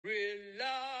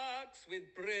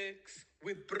bricks,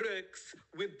 with bricks,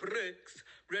 with bricks.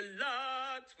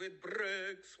 Relax with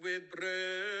bricks,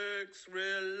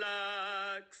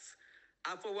 relax.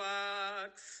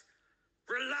 Afterworks,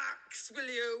 relax, will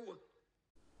you?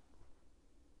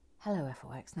 Hello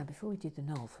FOX. Now before we do the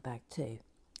knoll for bag 2,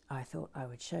 I thought I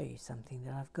would show you something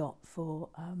that I've got for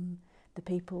the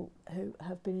people who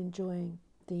have been enjoying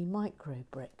the micro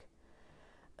brick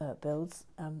builds.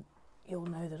 You'll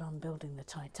know that I'm building the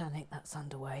Titanic, that's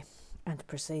underway and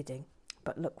proceeding,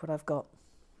 but look what I've got.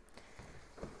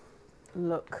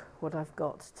 Look what I've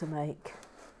got to make.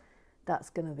 That's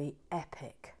going to be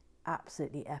epic,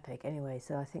 absolutely epic. Anyway,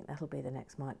 so I think that'll be the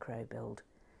next micro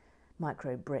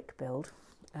brick build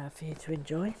for you to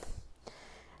enjoy.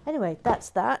 Anyway, that's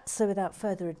that. So without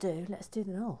further ado, let's do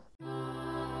the knoll.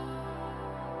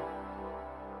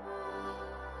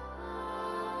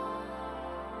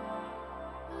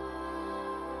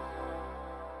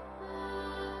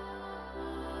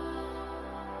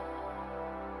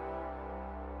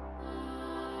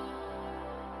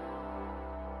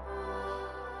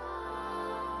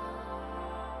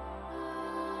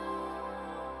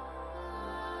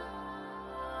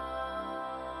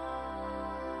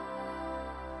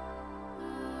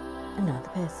 And now the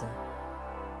person.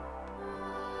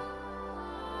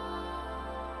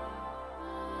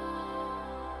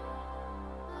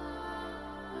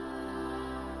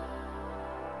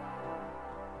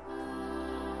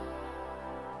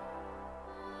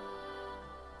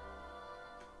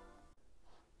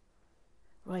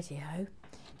 Righty-ho.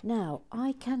 Now,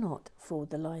 I cannot, for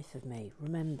the life of me,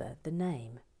 remember the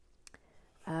name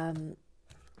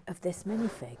of this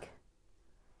minifig.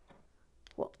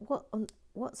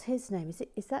 What's his name?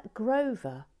 Is that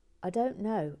Grover? I don't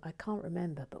know. I can't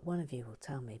remember, but one of you will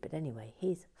tell me. But anyway,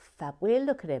 he's fab. Will you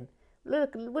look at him?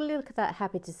 Look at that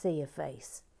happy to see your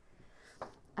face.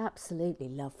 Absolutely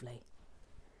lovely.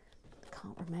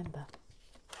 Can't remember.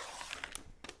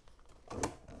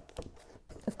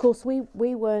 Of course, we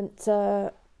weren't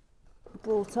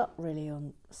brought up really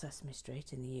on Sesame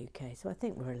Street in the UK, so I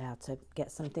think we're allowed to get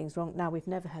some things wrong. Now, we've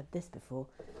never had this before,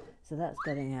 so that's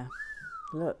getting a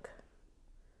look.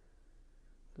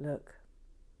 Look.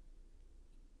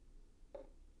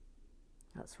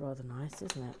 That's rather nice,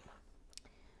 isn't it?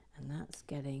 And that's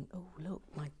getting, oh look,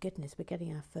 my goodness, we're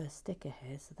getting our first sticker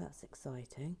here, so that's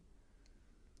exciting.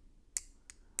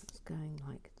 It's going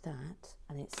like that,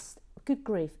 and it's, good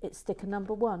grief, it's sticker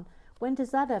number 1. When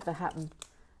does that ever happen?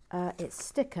 It's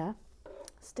sticker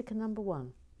number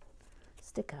 1.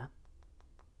 Sticker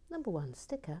number 1,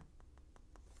 sticker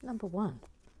number 1.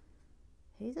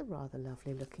 He's a rather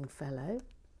lovely looking fellow.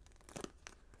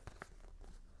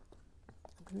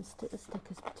 I'm going to stick the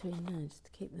stickers between there just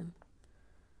to keep them.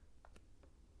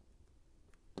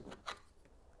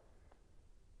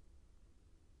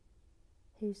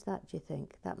 Who's that, do you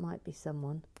think? That might be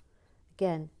someone.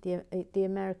 Again, the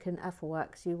American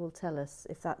Afterworks, you will tell us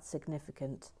if that's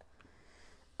significant.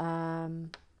 Oh,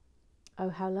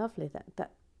 how lovely that. Oh,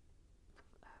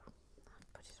 I'll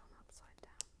put it on upside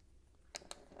down.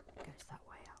 Goes that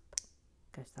way up.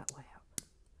 Goes that way up.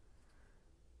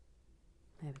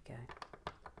 There we go.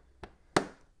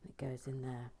 It goes in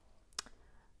there.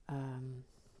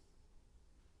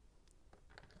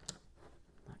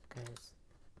 That goes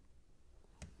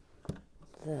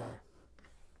there.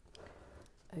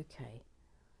 Okay,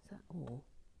 is that all?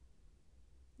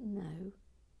 No.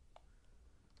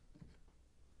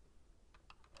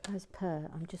 As per,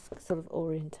 I'm just sort of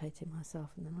orientating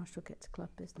myself and then I shall get to club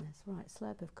business. Right,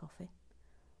 slab of coffee.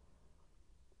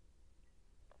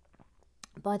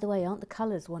 By the way, aren't the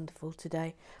colours wonderful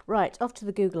today? Right, off to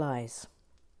the Google Eyes.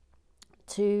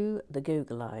 To the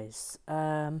Google Eyes.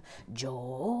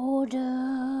 Jordan,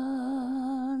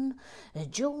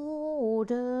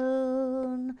 Jordan,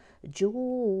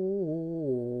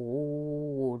 Jordan.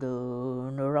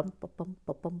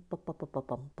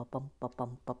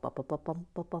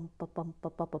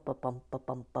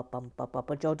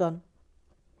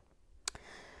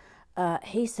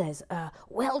 He says,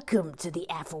 welcome to the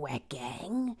Afterwork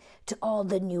gang, to all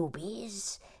the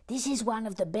newbies. This is one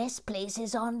of the best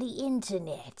places on the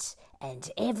internet, and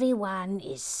everyone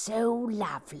is so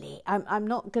lovely. I'm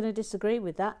not going to disagree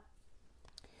with that.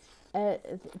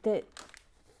 That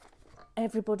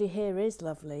everybody here is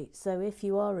lovely. So if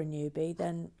you are a newbie,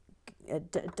 then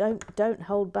don't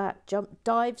hold back.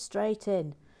 Dive straight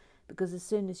in, because as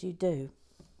soon as you do,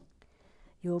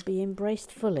 you'll be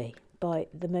embraced fully by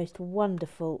the most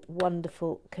wonderful,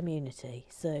 wonderful community.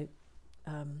 So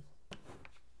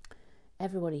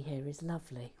everybody here is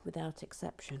lovely, without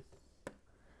exception.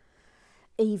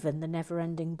 even the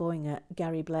never-ending boinger,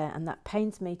 Gary Blair, and that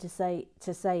pains me to say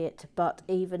it, but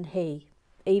even he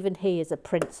is a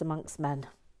prince amongst men.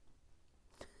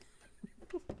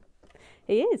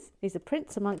 He is. He's a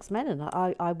prince amongst men, and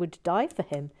I would die for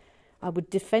him. I would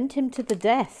defend him to the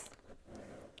death.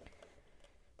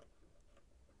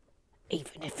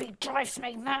 Even if he drives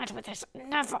me mad with his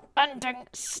never-ending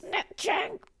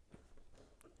snitching.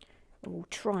 Oh,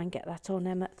 try and get that on,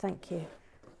 Emma. Thank you.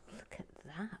 Look at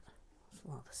that. That's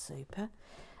rather super.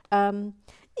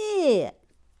 Yeah,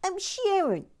 I'm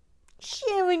Sharon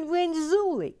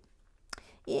Renzulli.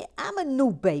 Yeah, I'm a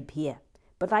new babe here,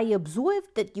 but I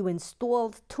observed that you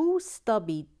installed 2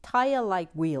 stubby tire-like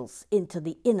wheels into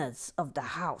the innards of the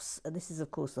house. This is,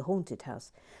 of course, the haunted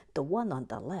house. The one on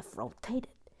the left rotated.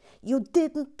 You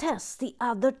didn't test the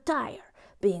other tire,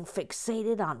 being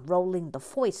fixated on rolling the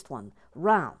first one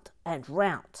round and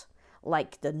round,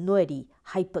 like the nerdy,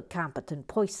 hyper-competent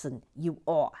person you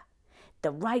are.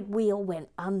 The right wheel went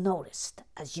unnoticed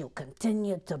as you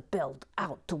continued to build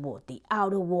out toward the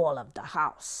outer wall of the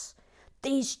house.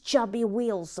 These chubby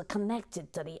wheels are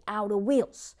connected to the outer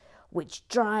wheels, which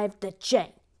drive the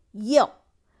chain. Yo,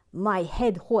 my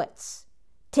head hurts.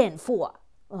 10-4.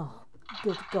 Oh,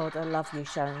 good God, I love you,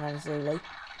 Sharon Renzulli.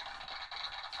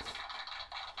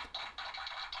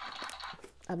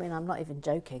 I mean, I'm not even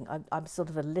joking. I'm sort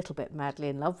of a little bit madly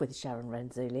in love with Sharon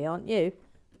Renzulli, aren't you?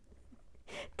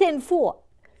 10-4.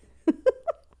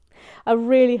 I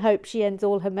really hope she ends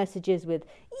all her messages with,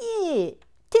 yeah,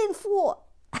 10-4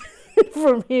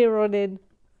 from here on in.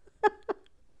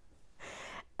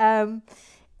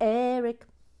 Eric,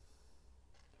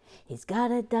 he's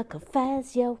got a duck of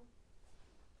Fazio.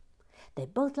 They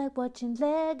both like watching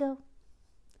Lego.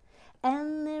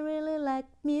 And they really like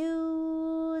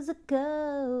musicals.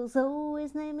 Oh,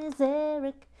 his name is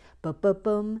Eric.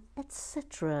 Ba-ba-bum,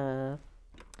 etc.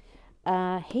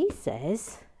 He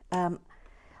says,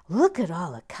 look at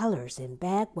all the colours in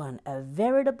bag 1. A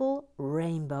veritable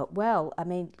rainbow. Well, I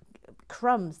mean,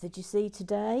 crumbs, did you see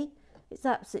today? It's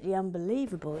absolutely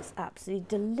unbelievable. It's absolutely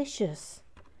delicious.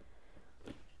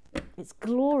 It's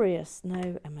glorious.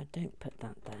 No, Emma, don't put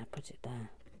that there. Put it there.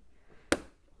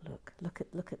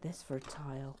 Look at this for a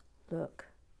tile.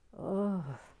 Look. Oh,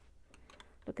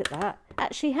 look at that.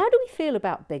 Actually, how do we feel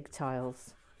about big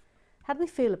tiles? How do we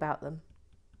feel about them?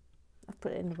 I've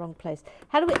put it in the wrong place.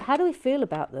 How do we feel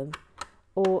about them?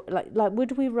 Or like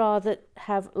would we rather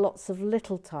have lots of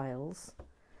little tiles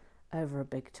over a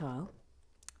big tile?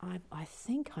 I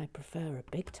think I prefer a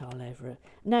big tile over a...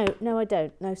 No, I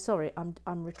don't. No, sorry,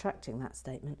 I'm retracting that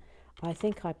statement. I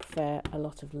think I prefer a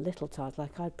lot of little tiles.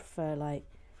 Like I'd prefer like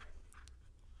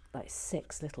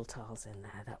 6 little tiles in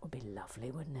there. That would be lovely,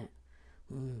 wouldn't it?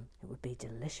 It would be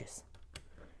delicious.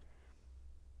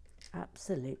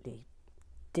 Absolutely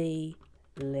delicious.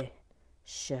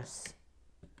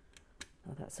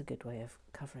 Oh, that's a good way of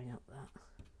covering up that.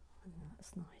 Oh,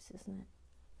 that's nice, isn't it?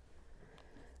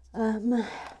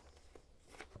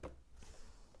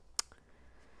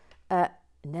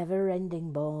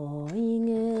 Never-ending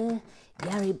boing,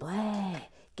 Gary Blair,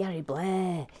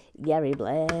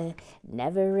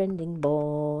 never-ending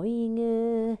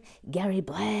boing, Gary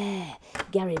Blair.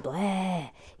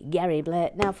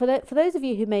 Now, for those of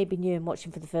you who may be new and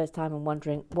watching for the first time and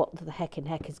wondering what the heck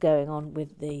is going on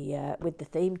with the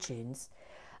theme tunes,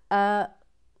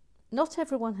 not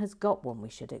everyone has got one, we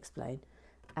should explain,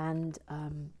 and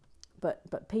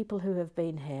but people who have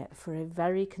been here for a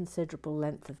very considerable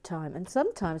length of time, and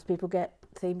sometimes people get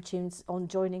theme tunes on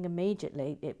joining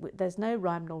immediately. There's no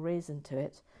rhyme nor reason to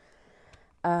it.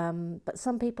 But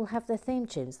some people have their theme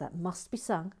tunes that must be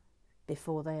sung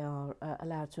before they are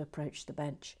allowed to approach the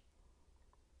bench.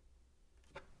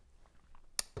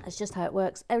 That's just how it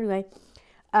works. Anyway,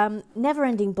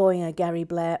 never-ending boinger, Gary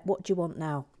Blair. What do you want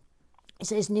now? It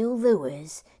says, new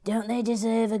viewers, don't they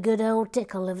deserve a good old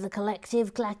tickle of the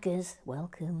collective clackers?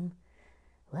 Welcome,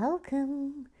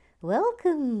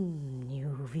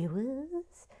 new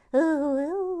viewers.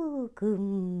 Oh,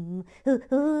 welcome.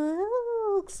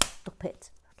 Oh, stop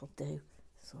it. That'll do.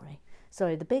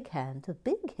 Sorry, the big hand, and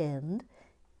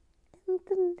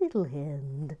the little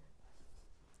hand.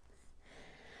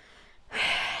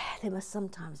 They must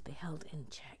sometimes be held in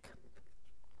check.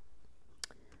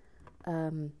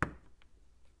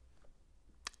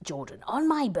 Jordan, on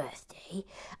my birthday,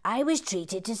 I was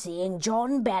treated to seeing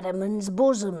John Barrowman's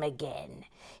bosom again.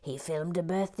 He filmed a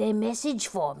birthday message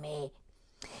for me.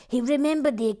 He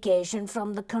remembered the occasion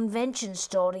from the convention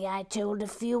story I told a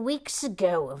few weeks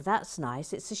ago. Oh, that's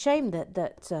nice. It's a shame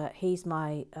that he's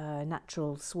my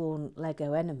natural sworn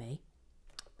Lego enemy.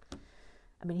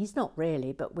 I mean, he's not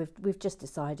really, but we've just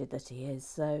decided that he is.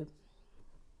 So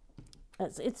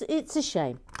It's a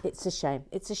shame. It's a shame.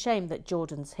 It's a shame that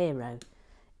Jordan's hero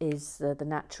is the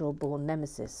natural born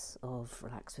nemesis of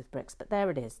Relax with Bricks. But there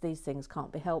it is. These things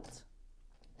can't be helped.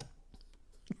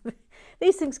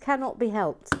 These things cannot be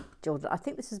helped, Jordan. I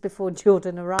think this is before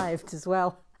Jordan arrived as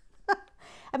well.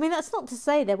 I mean, that's not to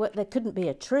say there couldn't be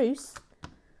a truce.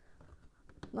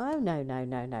 No.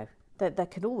 There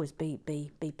could always be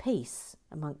peace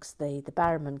amongst the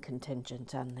Barrowman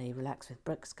contingent and the Relax with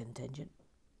Bricks contingent.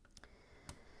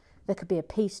 There could be a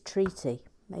peace treaty,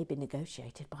 maybe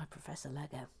negotiated by Professor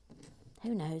Lego.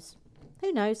 Who knows?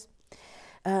 Who knows?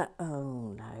 Oh,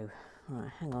 no.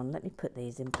 Right, hang on, let me put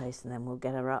these in place and then we'll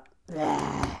get her up.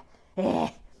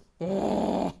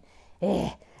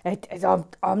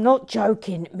 I'm not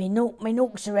joking. Me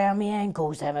knocks around me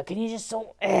ankles, Emma. Can you just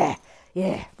sort... yeah,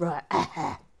 right.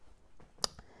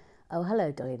 Oh,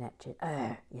 hello, Dolly Neptune.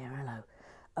 Yeah, hello.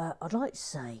 I'd like to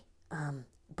say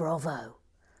bravo,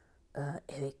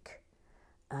 Eric,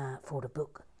 for the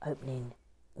book opening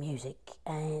music.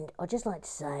 And I'd just like to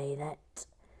say that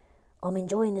I'm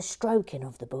enjoying the stroking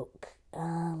of the book.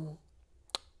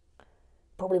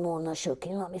 Probably more than I should.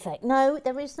 Can you like me fake? No,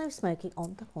 there is no smoking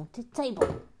on the haunted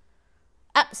table.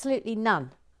 Absolutely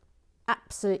none.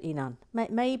 Absolutely none.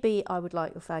 Maybe I would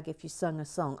like your fag if you sung a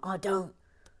song. I don't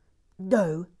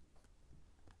do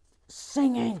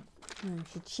singing. No,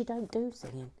 she don't do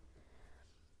singing.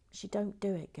 She don't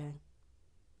do it, gang.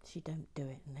 She don't do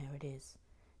it, and there it is.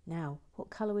 Now, what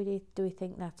colour do we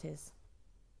think that is?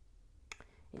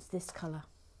 It's this colour.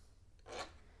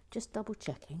 Just double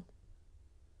checking.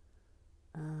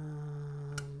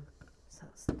 So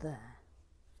that's there.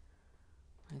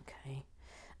 Okay.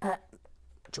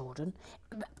 Jordan,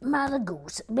 Mother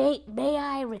Goose, may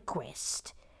I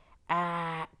request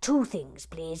 2 things,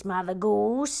 please, Mother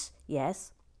Goose?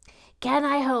 Yes. Can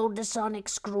I hold the sonic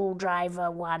screwdriver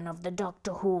one of the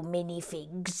Doctor Who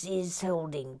minifigs is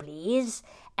holding, please?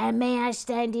 And may I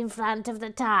stand in front of the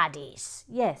TARDIS?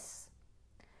 Yes.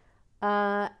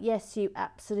 Yes, you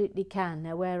absolutely can.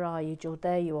 Now, where are you, Jordan?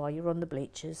 There you are. You're on the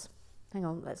bleachers. Hang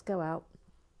on, let's go out.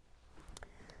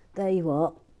 There you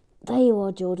are. There you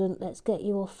are, Jordan. Let's get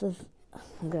you off of...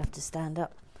 I'm going to have to stand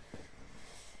up.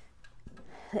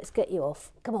 Let's get you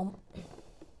off. Come on.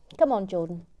 Come on,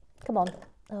 Jordan. Come on.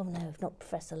 Oh, no, not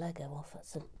Professor Lego off.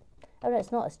 That's a... Oh, no,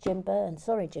 it's not. It's Jim Byrne.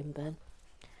 Sorry, Jim Byrne.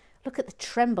 Look at the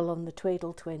tremble on the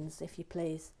Tweedle twins, if you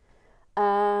please.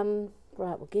 Right,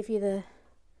 we'll give you the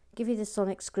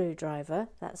sonic screwdriver.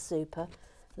 That's super.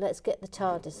 Let's get the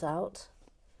TARDIS out.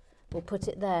 We'll put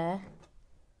it there.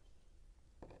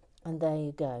 And there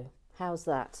you go. How's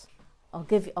that? I'll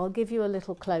give you a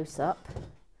little close up.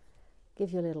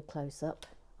 Give you a little close up.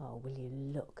 Oh, will you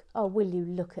look? Oh, will you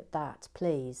look at that,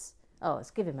 please? Oh, let's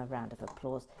give him a round of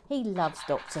applause. He loves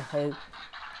Doctor Who.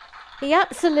 He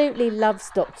absolutely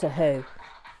loves Doctor Who.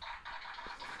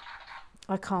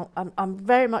 I'm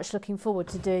very much looking forward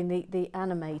to doing the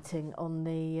animating on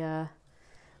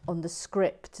the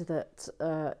script that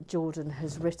Jordan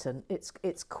has written.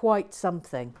 It's quite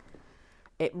something.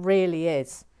 It really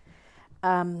is.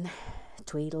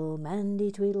 Tweedle,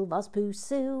 Mandy, Tweedle, Vaz, Pooh,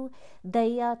 Sue.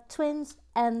 They are twins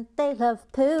and they love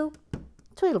poo.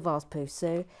 Tweedle, Vaz, Pooh,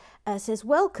 Sue says,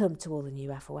 welcome to all the new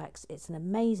Afroax. It's an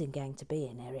amazing gang to be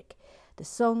in, Eric.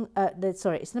 It's an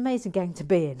amazing gang to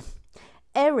be in.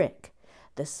 Eric,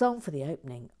 the song for the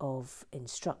opening of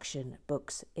instruction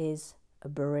books is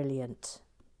brilliant.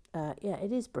 Yeah,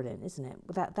 it is brilliant, isn't it?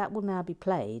 That will now be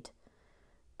played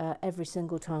every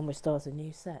single time we start a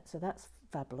new set. So that's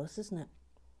fabulous, isn't it?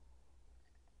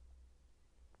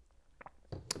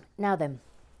 Now then.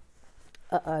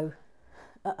 Uh-oh,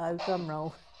 drum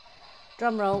roll.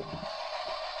 Drum roll.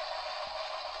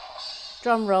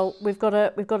 Drum roll. We've got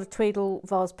a Tweedle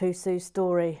Vase Pooh Sue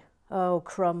story. Oh,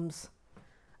 crumbs.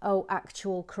 Oh,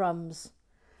 actual crumbs.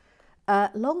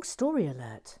 Long story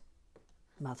alert,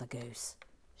 Mother Goose.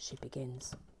 She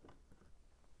begins.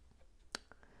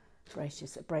 Brace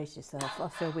yourself. I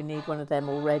feel we need one of them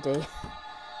already.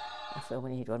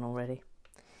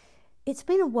 It's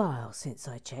been a while since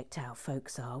I checked how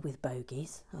folks are with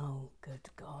bogies. Oh, good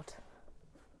God.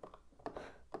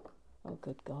 Oh,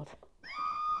 good God.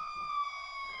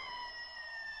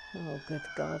 Oh, good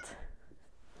God.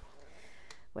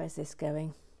 Where's this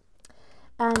going?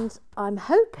 And I'm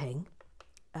hoping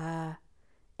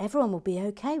everyone will be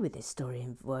okay with this story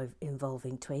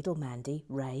involving Tweedle, Mandy,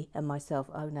 Ray and myself.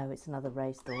 Oh no, it's another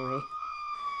Ray story.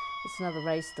 It's another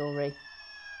Ray story.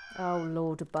 Oh,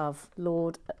 Lord above.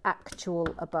 Lord actual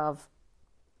above.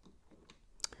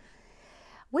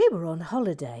 We were on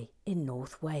holiday in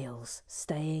North Wales,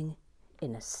 staying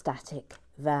in a static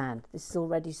van. This has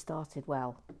already started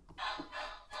well.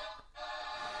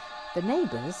 The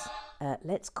neighbours,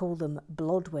 let's call them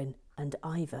Blodwin and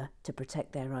Ivor to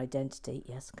protect their identity,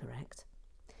 yes, correct,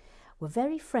 were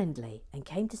very friendly and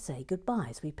came to say goodbye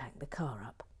as we packed the car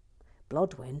up.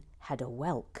 Blodwin had a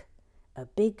whelk, a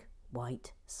big,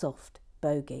 white, soft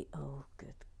bogey. Oh,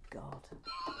 good God.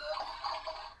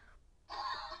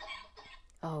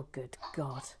 Oh, good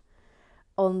God.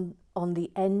 On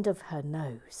the end of her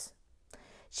nose.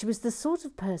 She was the sort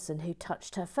of person who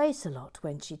touched her face a lot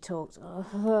when she talked.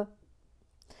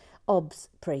 Obs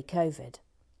pre-COVID.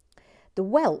 The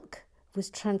whelk was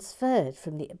transferred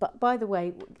from the... But by the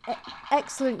way,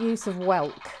 excellent use of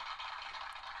whelk.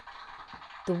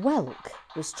 The whelk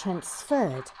was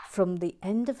transferred from the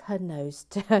end of her nose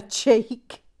to her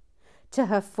cheek, to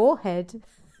her forehead,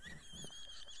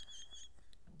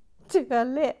 to her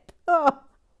lip.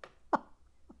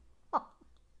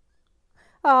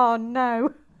 Oh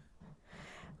no.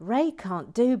 Ray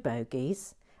can't do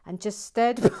bogies and just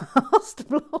stared past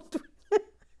Blodwin.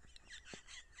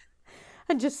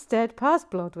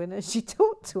 As she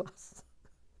talked to us.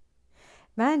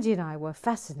 Mandy and I were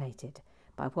fascinated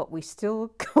by what we still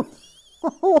call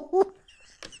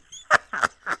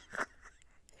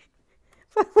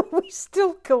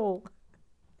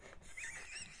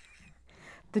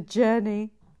the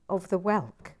journey of the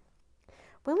whelk.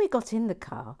 When we got in the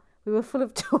car, we were full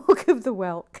of talk of the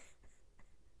whelk.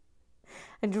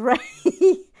 And Ray,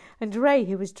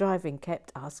 who was driving,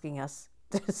 kept asking us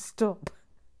to stop.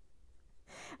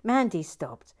 Mandy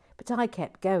stopped, but I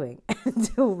kept going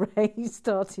until Ray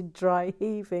started dry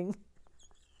heaving.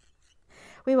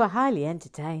 We were highly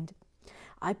entertained.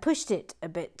 I pushed it a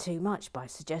bit too much by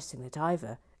suggesting that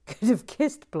Ivor could have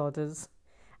kissed Blodders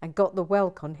and got the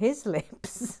whelk on his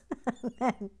lips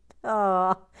and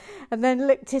then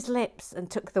licked his lips and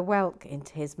took the whelk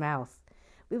into his mouth.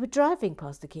 We were driving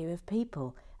past a queue of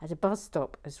people at a bus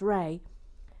stop as Ray,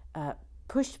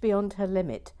 pushed beyond her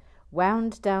limit,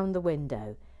 wound down the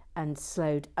window and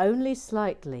slowed only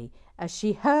slightly as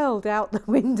she hurled out the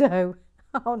window.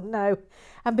 Oh no!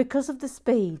 And because of the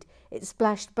speed, it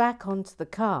splashed back onto the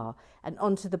car and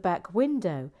onto the back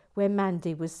window where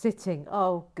Mandy was sitting.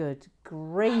 Oh, good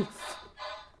grief!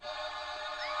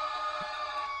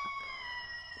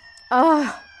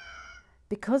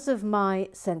 Because of my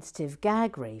sensitive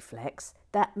gag reflex,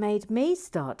 that made me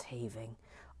start heaving.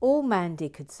 All Mandy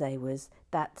could say was,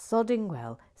 "That sodding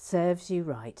well serves you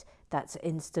right. That's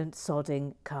instant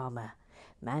sodding karma."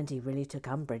 Mandy really took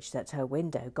umbrage that her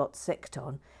window got sicked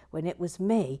on when it was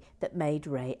me that made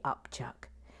Ray upchuck.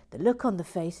 The look on the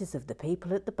faces of the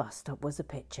people at the bus stop was a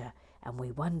picture, and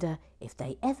we wonder if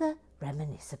they ever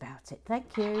reminisce about it.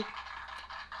 Thank you.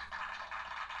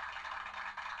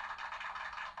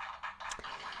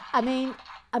 I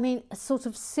mean, a sort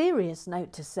of serious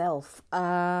note to self.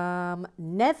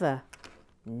 Never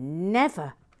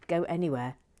go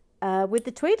anywhere with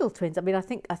the Tweedle twins. I mean, I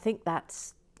think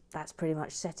that's pretty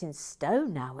much set in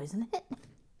stone now, isn't it?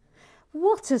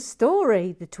 What a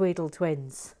story, the Tweedle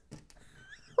twins.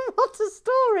 What a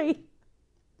story.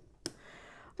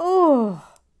 Oh,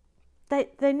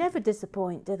 they never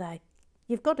disappoint, do they?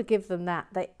 You've got to give them that.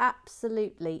 They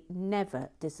absolutely never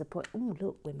disappoint. Oh,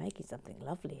 look, we're making something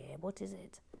lovely here. What is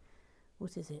it?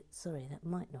 What is it? Sorry, that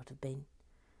might not have been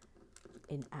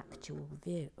in actual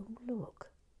view. Oh,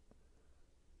 look.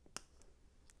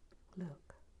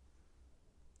 Look.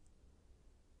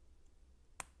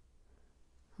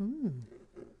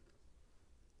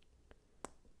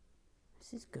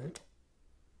 This is good.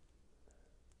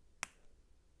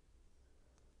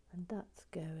 And that's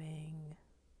going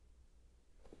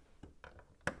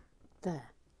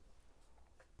there.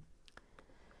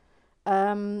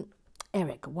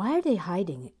 Eric, why are they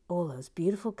hiding all those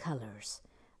beautiful colours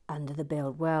under the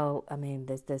build? Well, I mean,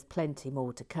 there's plenty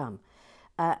more to come.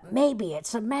 Maybe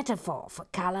it's a metaphor for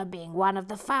colour being one of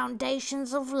the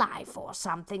foundations of life or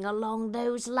something along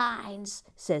those lines,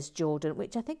 says Jordan,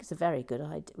 which I think is a very good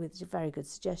idea, which is a very good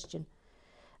suggestion.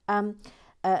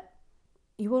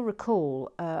 You will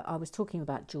recall I was talking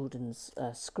about Jordan's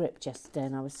script yesterday,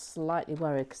 and I was slightly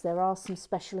worried because there are some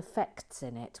special effects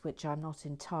in it which I'm not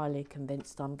entirely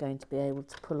convinced I'm going to be able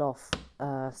to pull off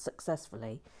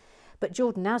successfully. But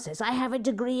Jordan now says, I have a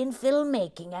degree in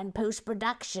filmmaking and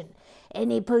post-production.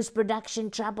 Any post-production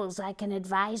troubles I can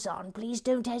advise on, please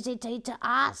don't hesitate to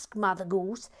ask, Mother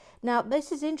Goose. Now,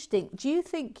 this is interesting. Do you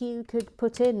think you could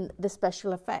put in the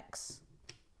special effects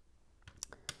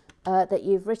that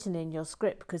you've written in your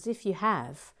script? Because if you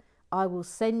have, I will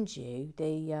send you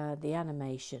the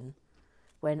animation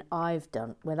when I've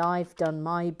done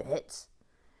my bit,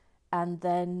 and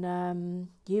then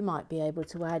you might be able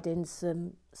to add in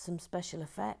some special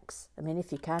effects. I mean,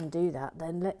 if you can do that,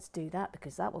 then let's do that,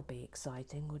 because that would be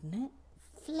exciting, wouldn't it?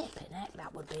 Flipping heck,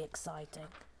 that would be exciting.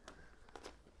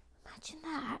 Imagine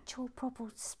that, actual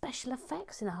proper special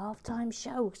effects in a halftime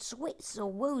show. Swits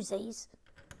or woozies.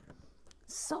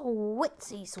 So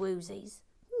witsy swoozies.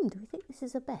 Do we think this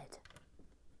is a bed?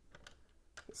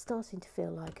 It's starting to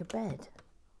feel like a bed.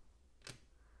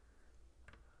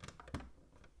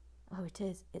 Oh, it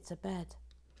is. It's a bed.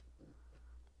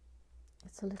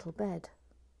 It's a little bed.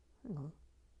 Hang on.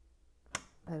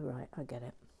 Oh, right, I get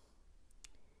it.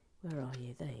 Where are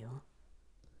you? There you are.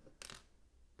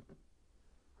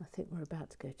 I think we're about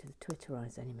to go to the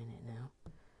Twitterize any minute now.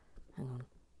 Hang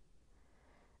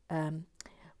on.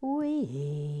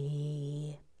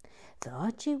 We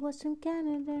thought she was from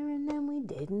Canada, and then we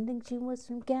didn't think she was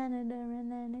from Canada,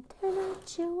 and then it turned out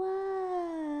she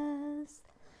was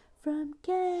from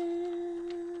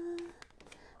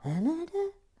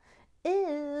Canada.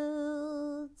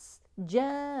 It's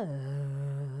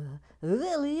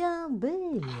William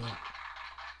B.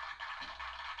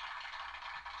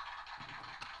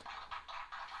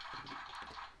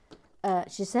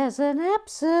 She says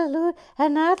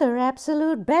another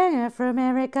absolute banger from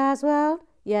Eric Oswald.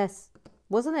 Yes,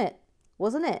 wasn't it?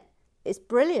 Wasn't it? It's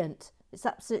brilliant. It's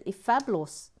absolutely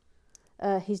fabulous.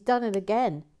 He's done it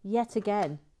again, yet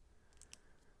again.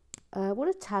 What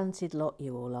a talented lot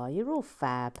you all are. You're all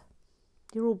fab.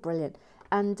 You're all brilliant.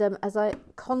 And as I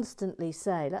constantly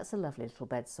say, that's a lovely little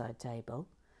bedside table.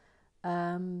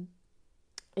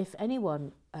 If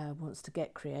anyone wants to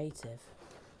get creative,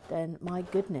 then my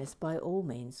goodness, by all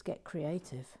means, get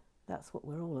creative. That's what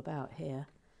we're all about here.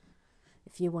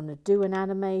 If you want to do an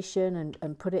animation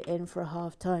and put it in for a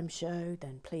halftime show,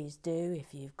 then please do.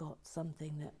 If you've got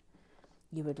something that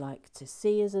you would like to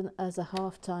see as a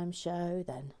halftime show,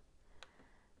 then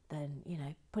you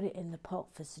know, put it in the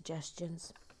pot for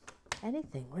suggestions.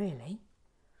 Anything really.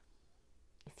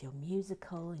 If you're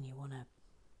musical and you want to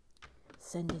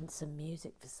send in some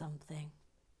music for something,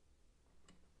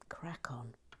 crack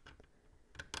on.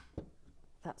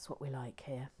 That's what we like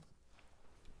here.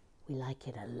 We like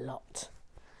it a lot.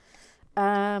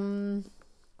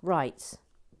 Right.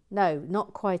 No,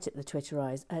 not quite at the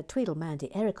Twitterize. Tweedle Mandy,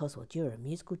 Eric Oswald, you're a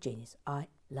musical genius. I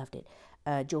loved it.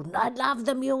 Jordan, I love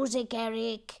the music,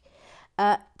 Eric.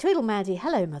 Tweedle Mandy,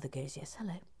 hello, Mother Goose. Yes,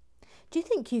 hello. Do you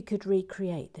think you could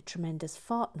recreate the tremendous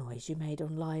fart noise you made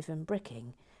on Live and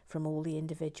Bricking from all the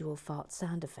individual fart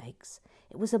sound effects?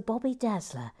 It was a Bobby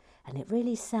Dazzler, and it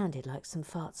really sounded like some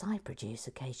farts I produce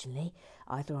occasionally,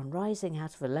 either on rising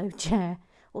out of a low chair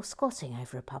or squatting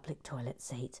over a public toilet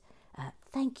seat.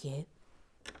 Thank you.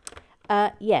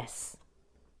 Yes.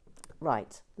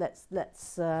 Right. Let's.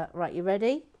 Right. You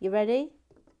ready? You ready?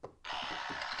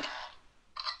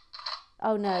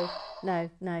 Oh no! No!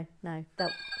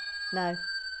 Don't. No.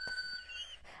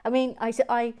 I mean, I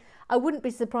wouldn't be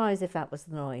surprised if that was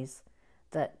the noise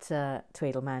that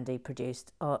Tweedle Mandy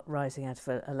produced rising out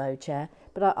of a low chair.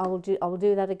 But I will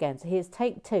do that again. So here's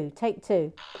take two. Take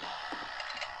two.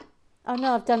 Oh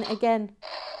no! I've done it again.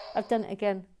 I've done it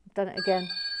again.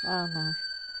 Oh no.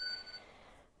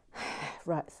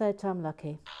 Right, third time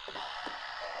lucky.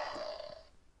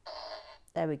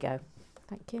 There we go.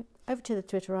 Thank you. Over to the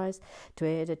Twitterize.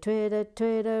 Twitterize.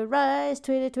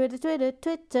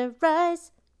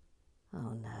 Twitterize.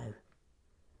 Oh no.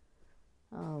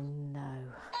 Oh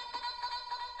no.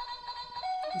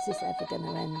 Is this ever going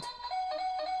to end?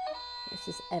 Is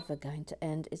this ever going to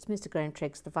end? It's Mr. Graham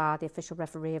Triggs, the VAR, the official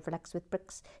referee of Relax with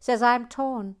Bricks, says, I'm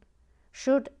torn.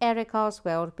 Should Eric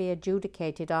Oswald be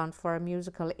adjudicated on for a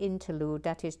musical interlude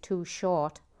that is too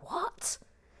short? What?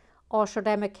 Or should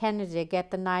Emma Kennedy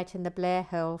get the night in the Blair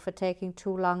hole for taking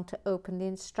too long to open the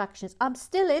instructions? I'm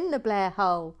still in the Blair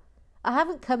hole. I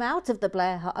haven't come out of the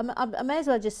Blair hole. I may as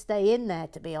well just stay in there,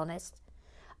 to be honest.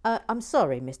 I'm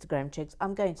sorry, Mr. Graham Triggs.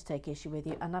 I'm going to take issue with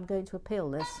you, and I'm going to appeal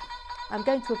this. I'm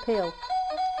going to appeal.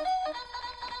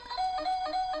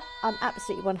 I'm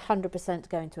absolutely 100%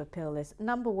 going to appeal this.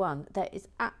 Number one, there is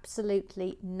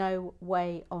absolutely no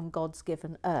way on God's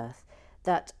given earth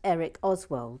that Eric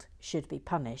Oswald should be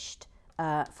punished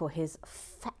for his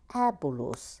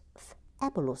fabulous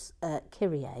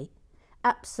Kyrie.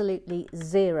 Absolutely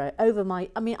zero.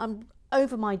 I'm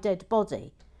over my dead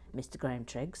body, Mr. Graham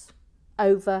Triggs.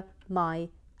 Over my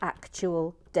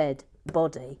actual dead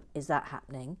body is that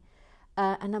happening.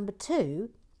 And number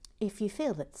two, if you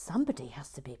feel that somebody has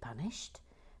to be punished,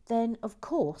 then of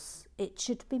course it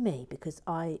should be me, because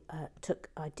I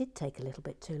did take a little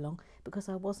bit too long because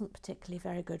I wasn't particularly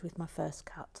very good with my first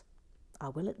cut. I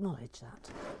will acknowledge that.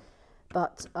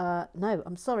 But no,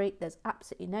 I'm sorry. There's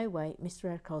absolutely no way Mr.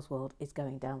 Eric Oswald is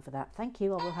going down for that. Thank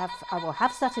you. I will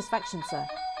have satisfaction, sir.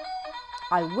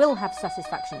 I will have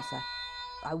satisfaction, sir.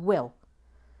 I will.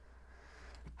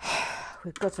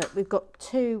 We've got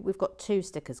two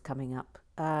stickers coming up.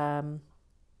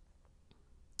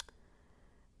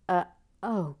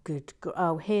 Oh, good.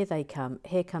 Oh, here they come.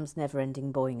 Here comes Never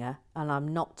Ending Boinger, and I'm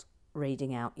not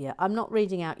reading out yet. I'm not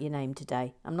reading out your name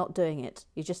today. I'm not doing it.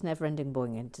 You're just Never Ending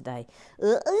Boinger today.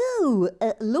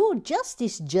 Lord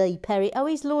Justice J. Parry. Oh,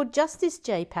 he's Lord Justice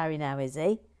J. Parry now, is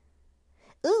he?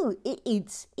 Oh,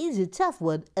 it's a tough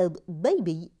one.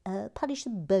 Maybe punish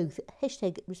them both.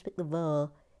 Hashtag respect the VAR.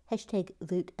 Hashtag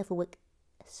vote Ethelwick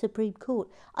Supreme Court.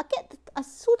 I'm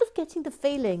sort of getting the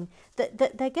feeling that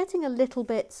they're getting a little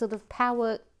bit sort of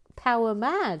power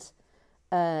mad,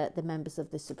 the members of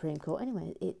the Supreme Court.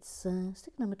 Anyway, it's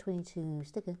sticker number 22,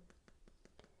 sticker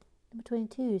number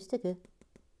 22, sticker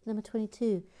number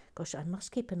 22. Gosh, I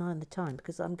must keep an eye on the time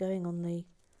because I'm going on the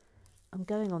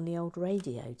old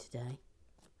radio today,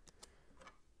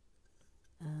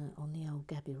 on the old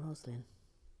Gabby Roslin.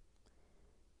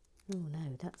 Oh no,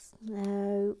 I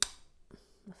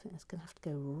think that's going to have to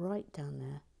go right down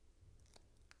there.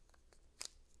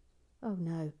 Oh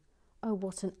no. Oh,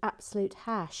 what an absolute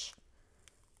hash.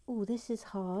 Oh, this is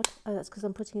hard. Oh, that's because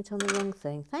I'm putting it on the wrong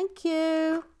thing. Thank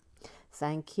you.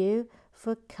 Thank you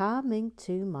for coming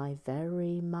to my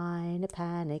very minor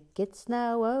panic. It's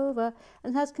now over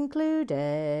and has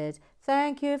concluded.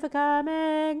 Thank you for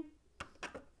coming.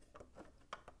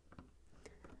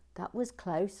 That was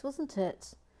close, wasn't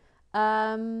it?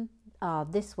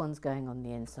 This one's going on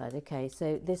the inside. Okay,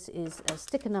 so this is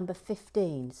sticker number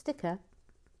 15. Sticker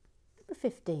number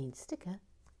 15. Sticker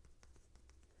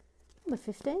number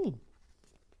 15.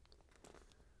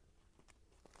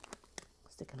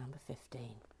 Sticker number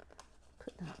 15.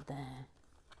 Put that there,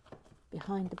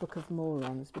 behind the Book of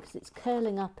Morons, because it's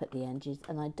curling up at the edges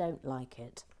and I don't like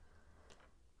it.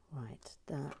 Right,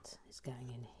 that is going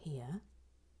in here.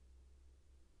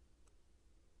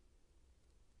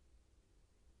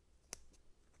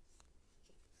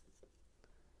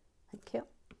 Thank you.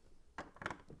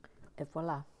 Et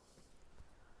voila.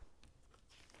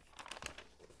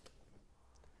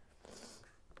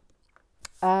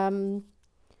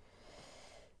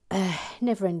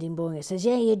 Never Ending Boring. It says,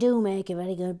 yeah, you do make a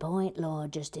very good point,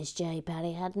 Lord Justice J.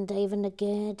 Parry. Hadn't even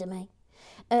occurred to me.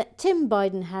 Tim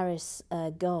Biden Harris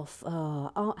Goff.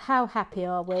 Oh, how happy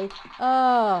are we?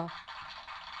 Oh.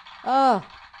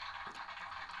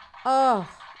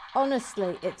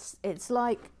 Honestly, it's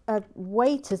like a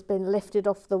weight has been lifted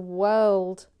off the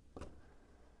world.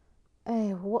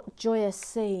 Oh, what joyous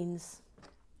scenes.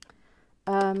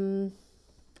 Hang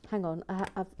on,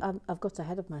 I've got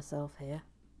ahead of myself here.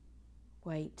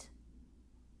 Wait.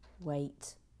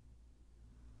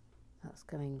 That's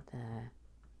going there.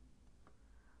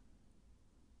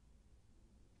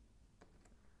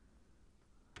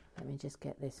 Let me just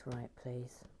get this right,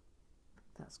 please.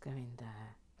 That's going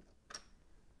there.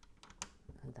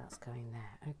 And that's going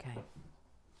there. Okay.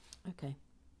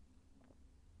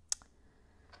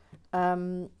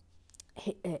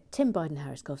 Tim Biden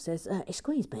Harris Goff says,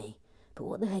 excuse me, but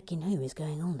what the heck is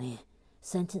going on here?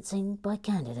 Sentencing by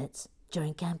candidates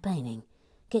during campaigning.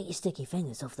 Get your sticky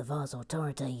fingers off the VAR's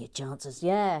authority, you chances.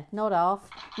 Yeah, not off.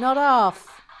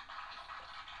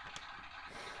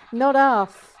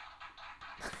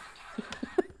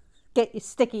 Get your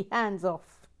sticky hands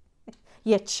off.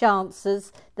 Your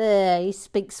chances. There, he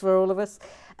speaks for all of us.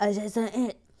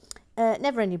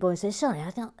 Never Ending Boy says, sorry,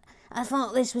 I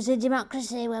thought this was a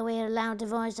democracy where we're allowed to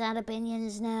voice our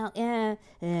opinions now. Yeah.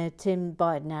 Tim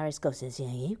Biden Harris Goff says,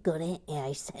 yeah, you got it. Yeah,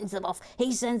 he sends them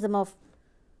off.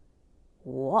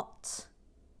 What?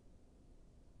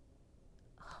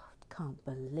 Oh, I can't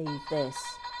believe this.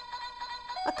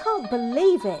 I can't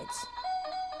believe it.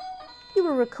 You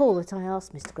will recall that I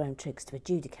asked Mr. Graham Triggs to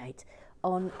adjudicate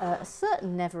on a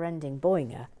certain never-ending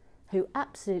Boinger who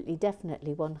absolutely,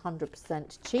 definitely,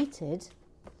 100% cheated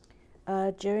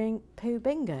during Pooh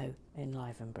Bingo in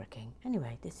Live and Bricking.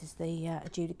 Anyway, this is the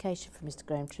adjudication for Mr.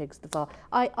 Graham Triggs, the VAR.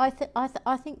 I think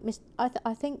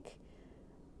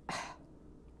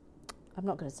I'm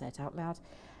not going to say it out loud.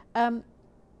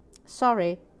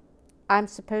 Sorry, I'm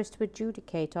supposed to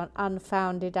adjudicate on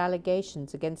unfounded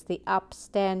allegations against the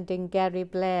upstanding Gary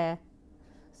Blair.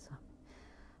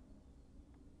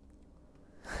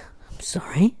 I'm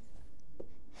sorry?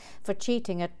 For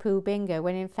cheating at Pooh Bingo,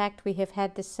 when in fact we have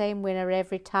had the same winner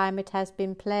every time it has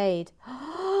been played.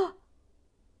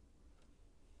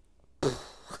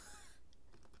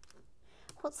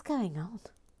 What's going on?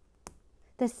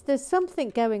 There's something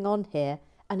going on here,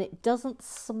 and it doesn't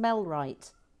smell right.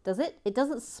 Does it? It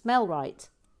doesn't smell right.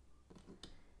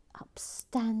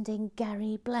 Upstanding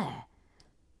Gary Blair.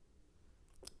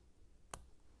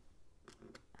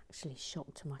 Actually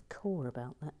shocked to my core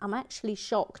about that. I'm actually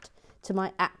shocked to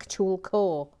my actual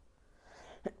core.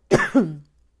 Hang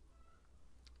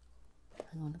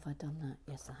on, have I done that?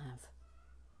 Yes, I have.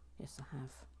 Yes, I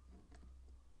have.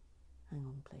 Hang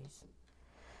on, please.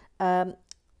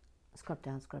 Scrub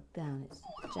down, scrub down. It's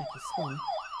Jackie Swan.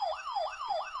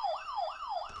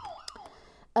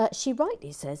 She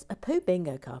rightly says a poo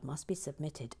bingo card must be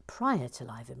submitted prior to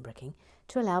live imbricking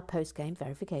to allow post-game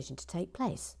verification to take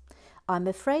place. I'm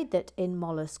afraid that in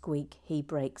Mollusk Week he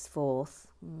breaks forth.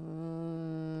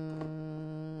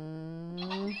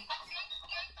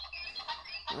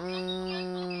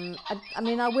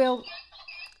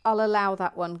 I'll allow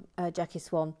that one, Jackie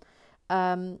Swan.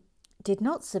 Did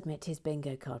not submit his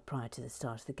bingo card prior to the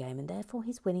start of the game and therefore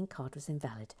his winning card was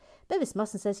invalid. Bevis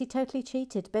Musson says he totally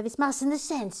cheated. Bevis Musson, the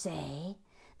sensei,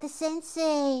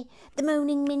 the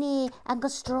moaning Minnie, Uncle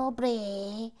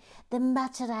Strawberry, the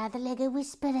mutterer, the Lego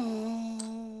whisperer.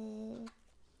 He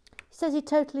says he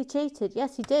totally cheated.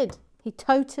 Yes, he did. He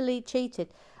totally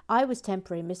cheated. I was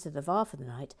temporary Miss of the VAR for the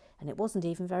night, and it wasn't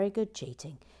even very good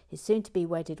cheating. His soon-to-be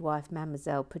wedded wife,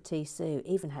 Mademoiselle Petit Sue,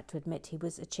 even had to admit he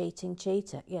was a cheating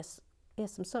cheater. Yes,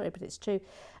 I'm sorry, but it's true.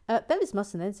 Bevis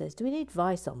Musson then says, do we need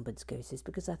vice ombuds gooses?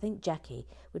 Because I think Jackie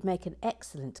would make an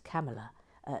excellent Kamala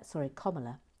to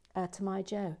my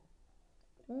Joe.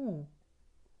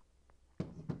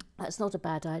 That's not a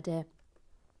bad idea.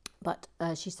 But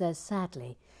she says,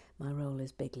 sadly, my role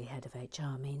as Bigley head of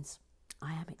HR means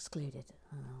I am excluded.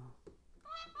 Oh.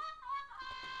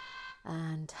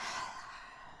 And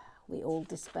we all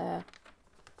despair.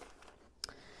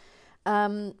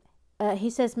 He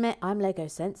says, I'm Lego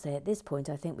Sensei. At this point,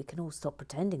 I think we can all stop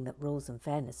pretending that rules and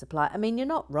fairness apply. I mean, you're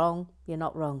not wrong. You're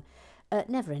not wrong.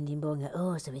 Never-ending boring.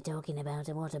 Oh, so we're talking about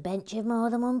a bench of more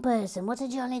than one person. What a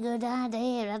jolly good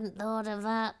idea. I hadn't thought of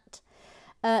that.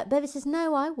 Bevis says,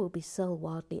 no, I will be so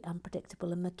wildly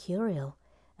unpredictable and mercurial.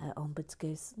 Ombuds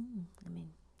goes,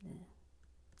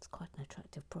 it's quite an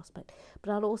attractive prospect.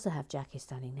 But I'll also have Jackie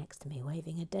standing next to me,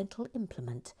 waving a dental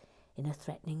implement in a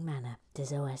threatening manner.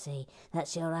 Does I see?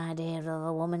 That's your idea of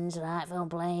a woman's rightful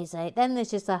place, eh? Then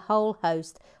there's just a whole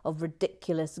host of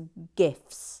ridiculous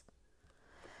gifs.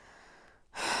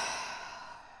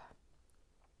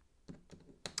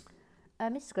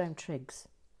 Mr. Graham Triggs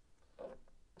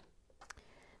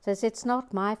says, it's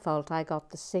not my fault I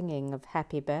got the singing of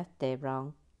Happy Birthday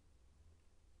wrong.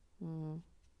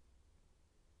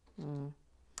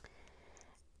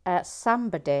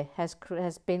 Somebody has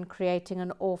been creating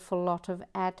an awful lot of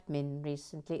admin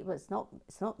recently. Well, it's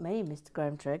not me, Mr.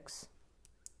 Graham Triggs.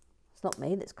 It's not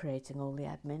me that's creating all the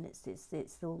admin. It's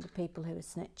all the people who are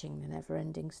snitching, the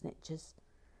never-ending snitches.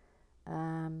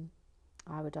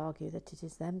 I would argue that it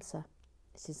is them, sir.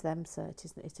 It is them, sir. It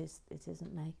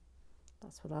isn't me.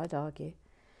 That's what I'd argue.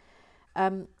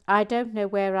 I don't know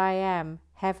where I am.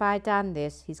 Have I done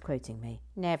this? He's quoting me.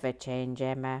 Never change,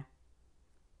 Emma.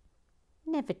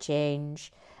 Never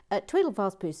change. Tweedle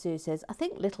Pooh Sue says, I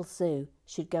think little Sue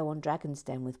should go on Dragon's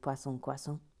Den with Poisson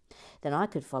Croissant. Then I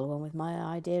could follow on with my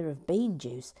idea of bean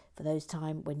juice for those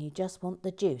times when you just want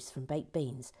the juice from baked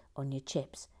beans on your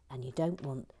chips and you don't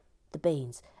want the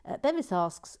beans. Bevis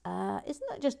asks, isn't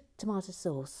that just tomato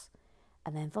sauce?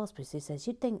 And then Pooh Sue says,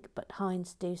 you'd think, but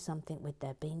Heinz do something with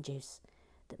their bean juice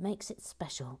that makes it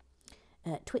special.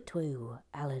 Twit-twoo,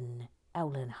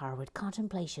 Owlin Harwood,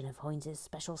 contemplation of Heinz's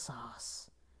special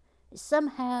sauce is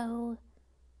somehow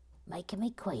making me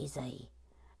queasy.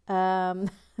 Then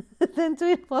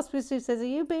Tweedle Pooh Sue says, are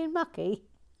you being mucky?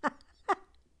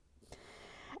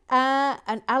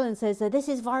 And Alan says, this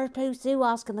is Pooh Sue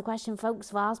asking the question,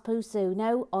 folks. Pooh Sue.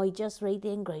 No, I just read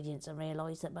the ingredients and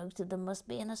realise that most of them must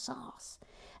be in a sauce.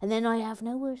 And then I have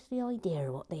no earthly idea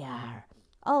what they are.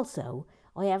 Also,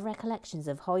 I have recollections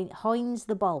of Heinz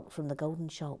the Bolt from the Golden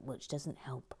Shop, which doesn't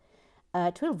help.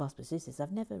 Tweedle Pooh Sue says,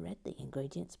 I've never read the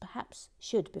ingredients. Perhaps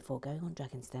should before going on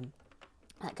Dragon's Den.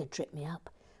 That could trip me up.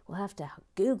 We'll have to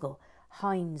Google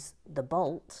Heinz the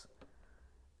Bolt.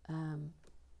 Hang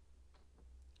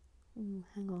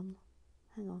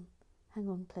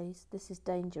on, please. This is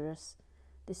dangerous.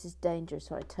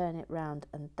 So I turn it round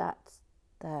and that's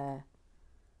there.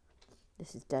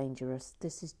 This is dangerous.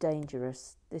 This is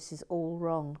all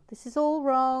wrong.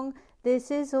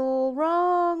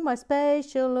 My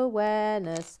spatial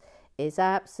awareness is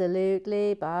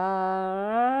absolutely buggered.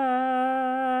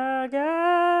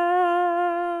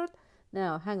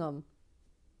 Now, hang on.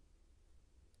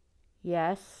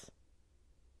 Yes.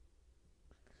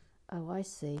 Oh, I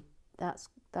see.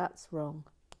 that's wrong.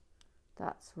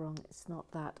 That's wrong. It's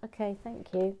not that. Okay,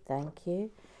 thank you. Thank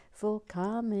you for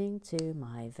coming to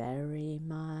my very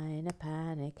minor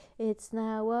panic. It's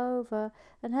now over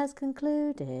and has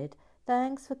concluded.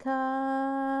 Thanks for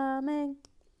coming.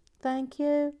 Thank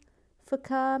you for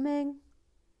coming.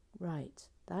 Right,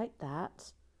 like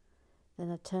that.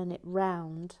 Then I turn it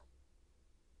round.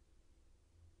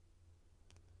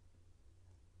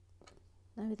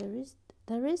 No,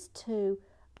 there is two.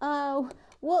 Oh,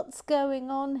 what's going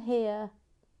on here?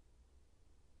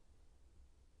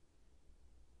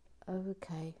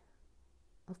 Okay.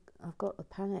 I've got the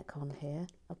panic on here.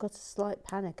 I've got a slight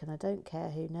panic and I don't care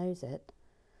who knows it.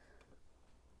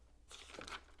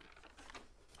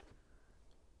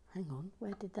 Hang on,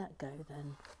 where did that go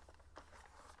then?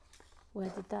 Where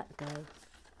did that go?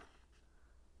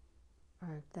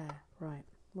 Oh, there, right.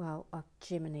 Well,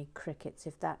 Jiminy Crickets,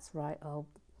 if that's right, I'll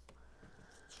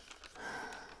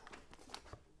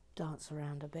dance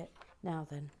around a bit. Now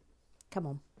then, come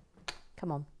on,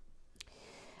 come on.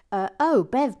 Oh,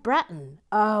 Bev Bratton.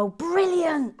 Oh,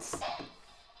 brilliant.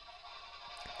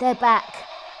 They're back.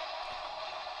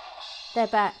 They're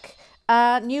back.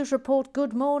 News report,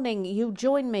 good morning. You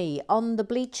join me on the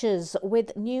bleachers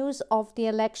with news of the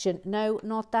election. No,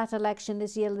 not that election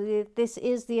this year. This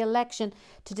is the election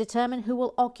to determine who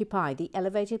will occupy the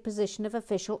elevated position of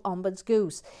official ombuds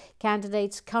goose.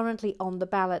 Candidates currently on the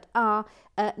ballot are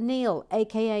Neil,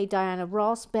 a.k.a. Diana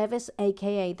Ross, Bevis,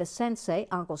 a.k.a. the Sensei,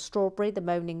 Uncle Strawberry, the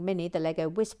Moaning Minnie, the Lego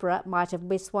Whisperer, might have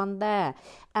missed one there,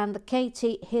 and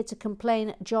Katie, here to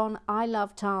complain, John, I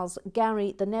Love Tiles,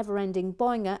 Gary, the Never-Ending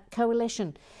Boinger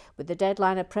Coalition. With the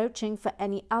deadline approaching for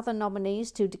any other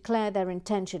nominees to declare their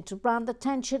intention to run, the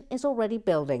tension is already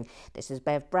building. This is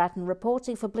Bev Bratton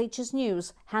reporting for Bleachers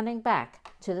News, handing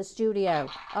back to the studio.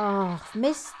 Oh, I've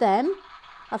missed them.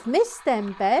 I've missed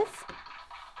them, Bev.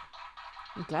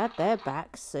 I'm glad they're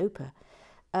back. Super.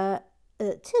 Tim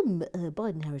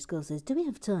Biden-Harris Girl says, do we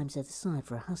have time set aside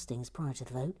for a hustings prior to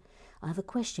the vote? I have a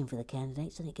question for the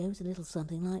candidates and it goes a little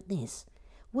something like this.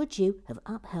 Would you have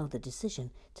upheld the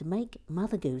decision to make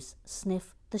Mother Goose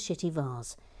sniff the shitty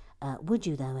vase? Would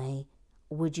you though, eh?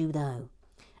 Would you though?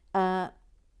 I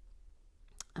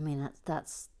mean,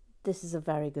 this is a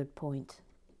very good point.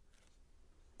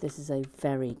 This is a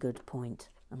very good point,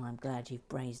 and I'm glad you've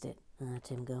braised it,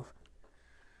 Tim Gulf.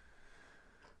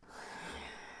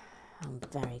 I'm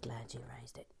very glad you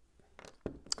raised it.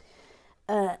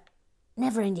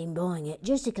 Never-ending boring it.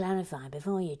 Just to clarify,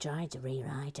 before you tried to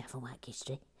rewrite Affelwack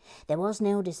history, there was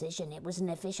no decision. It was an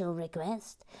official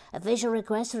request. Official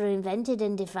requests were invented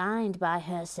and defined by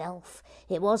herself.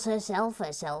 It was herself,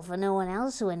 and no one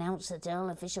else who announced that all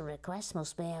official requests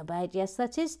must be obeyed. Yes,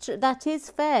 that is true. That is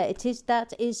fair.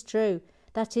 That is true.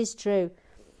 That is true.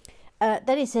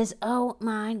 Then it says, oh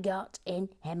my God in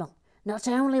Himmel. Not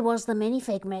only was the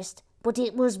minifig missed, but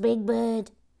it was Big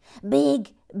Bird.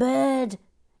 Big Bird.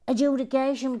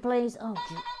 Adjudication, please. Oh,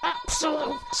 you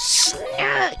absolute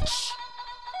snatch.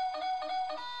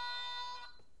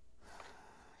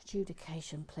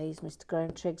 Adjudication, please, Mr.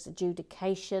 Graham-Triggs.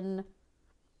 Adjudication.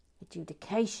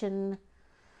 Adjudication.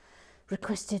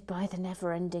 Requested by the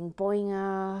never-ending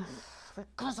Boinger.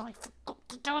 Because I forgot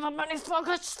to do the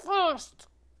minifocus first.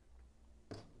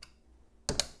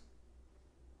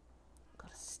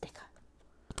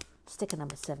 Sticker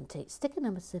number 17. Sticker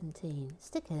number 17.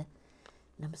 Sticker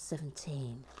number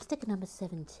 17. Sticker number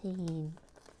 17.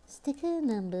 Sticker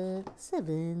number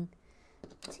 17.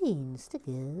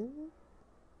 Sticker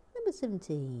number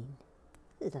 17.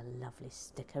 This is a lovely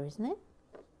sticker, isn't it?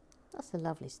 That's a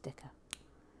lovely sticker.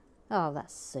 Oh,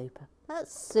 that's super.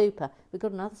 That's super. We've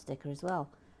got another sticker as well.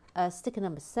 Sticker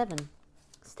number 7.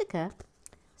 Sticker.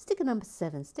 Sticker number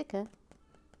 7. Sticker.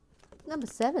 Number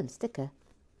 7. Sticker.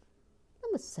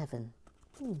 Number 7.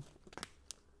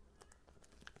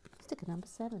 Sticker number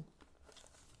 7.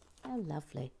 How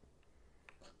lovely.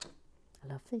 I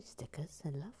love these stickers.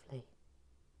 They're lovely.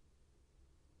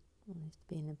 It needs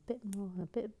to be in a bit more, a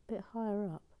bit higher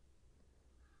up.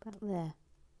 Back there.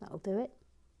 That'll do it.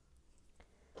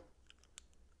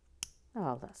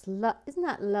 Oh, isn't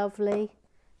that lovely?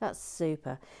 That's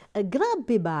super.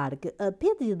 Grabbybarg, a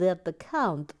pity that the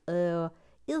Count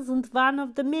isn't one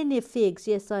of the minifigs.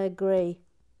 Yes, I agree.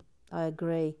 I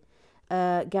agree.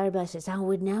 Gary Blair says, I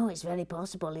would know it's very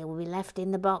possible he will be left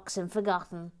in the box and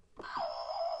forgotten.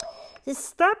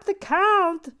 Stop the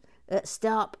Count.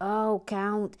 Stop. Oh,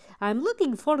 Count. I'm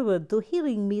looking forward to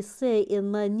hearing me say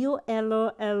in my new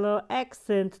LO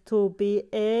accent to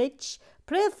BH,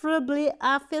 preferably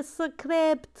Officer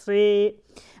Crabtree.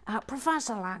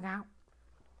 Professor Langer.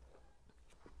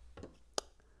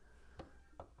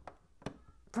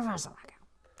 Professor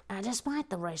Lacker, despite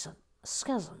the recent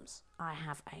schisms, I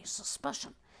have a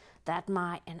suspicion that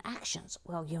my inactions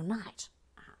will unite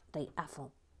the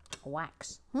Ethel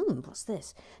wax. What's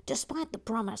this? Despite the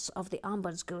promise of the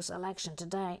Ombuds Goose election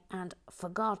today, and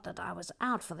forgot that I was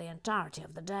out for the entirety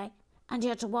of the day, and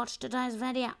yet to watch today's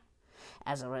video.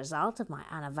 As a result of my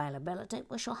unavailability,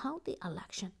 we shall hold the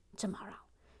election tomorrow.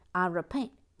 I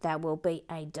repeat, there will be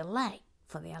a delay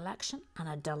for the election and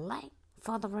a delay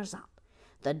for the result.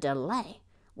 The delay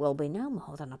will be no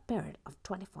more than a period of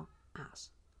 24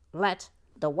 hours. Let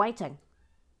the waiting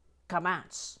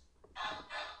commence.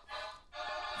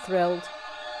 Thrilled.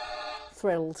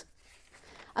 Thrilled.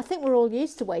 I think we're all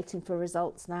used to waiting for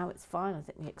results now. It's fine. I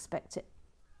think we expect it.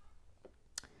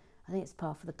 I think it's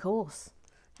part of the course.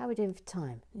 How are we doing for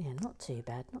time? Yeah, not too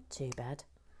bad. Not too bad.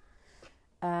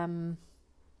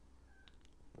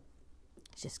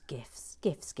 It's just gifts.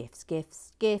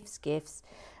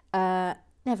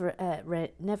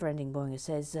 Never-ending boring. It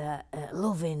says,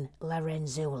 loving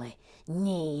Lorenzuli.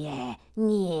 Yeah.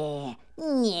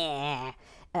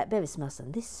 Bevis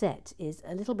Musson, this set is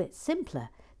a little bit simpler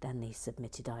than the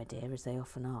submitted idea, as they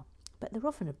often are, but they've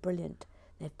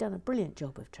done a brilliant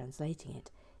job of translating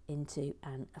it into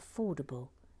an affordable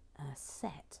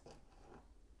set.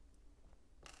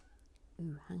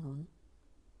 Ooh, hang on.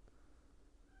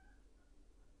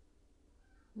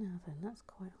 Now then, that's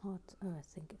quite hard. Oh, I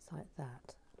think it's like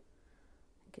that.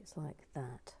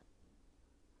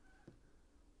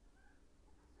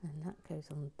 And that goes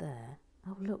on there.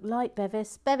 Oh, look, light,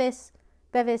 Bevis,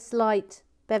 light,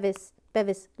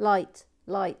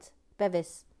 light,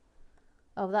 Bevis.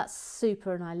 Oh, that's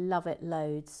super, and I love it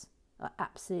loads. I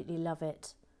absolutely love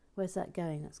it. Where's that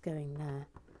going? That's going there.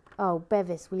 Oh,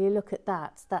 Bevis, will you look at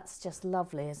that? That's just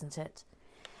lovely, isn't it?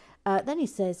 Then he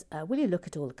says, will you look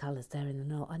at all the colours there in the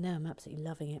knot? I know, I'm absolutely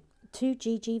loving it. 2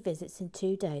 GG visits in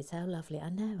 2 days. How lovely. I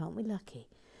know, aren't we lucky?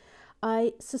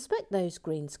 I suspect those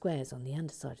green squares on the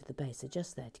underside of the base are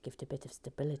just there to give it a bit of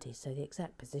stability, so the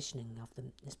exact positioning of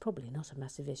them is probably not a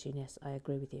massive issue. Yes, I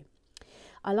agree with you.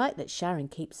 I like that Sharon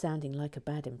keeps sounding like a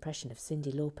bad impression of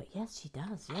Cyndi Lauper. Yes, she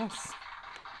does, yes.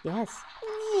 Yes.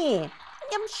 Yeah,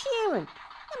 I'm Sharon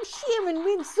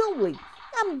Rizzoli.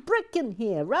 I'm Bricken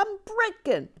here,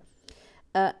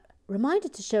 Reminder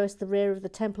to show us the rear of the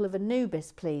Temple of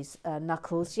Anubis, please,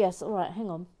 Knuckles. Yes, all right, hang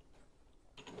on,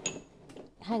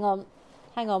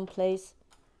 please.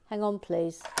 Hang on,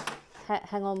 please.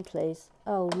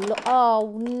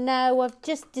 Oh, no, I've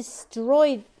just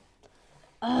destroyed...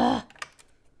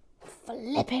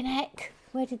 flipping heck.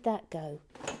 Where did that go?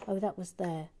 Oh, that was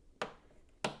there.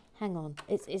 Hang on.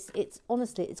 It's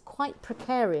honestly, it's quite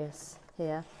precarious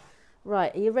here.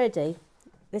 Right, are you ready?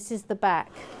 This is the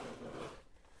back.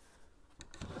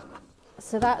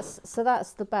 So that's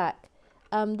the back.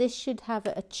 This should have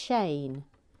a chain.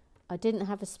 I didn't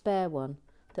have a spare one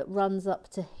that runs up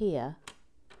to here,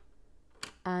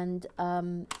 and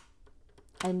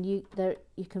you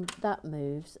can, that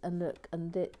moves, and look,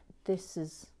 and that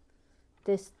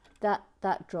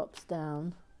drops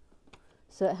down.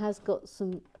 So it has got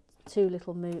some 2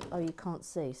 little move. Oh, you can't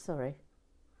see. Sorry.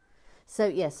 So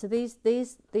yes, so these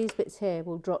bits here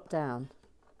will drop down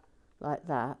like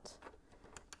that.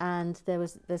 And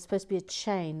there's supposed to be a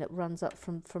chain that runs up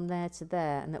from there to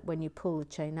there, and that when you pull the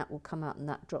chain, that will come out and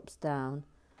that drops down,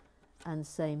 and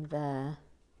same there.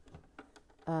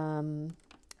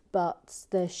 But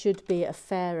there should be a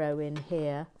pharaoh in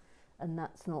here, and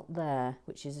that's not there,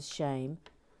 which is a shame.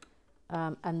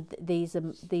 And these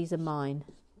are mine.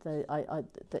 Can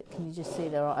you just see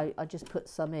there? I just put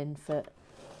some in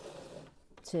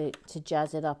to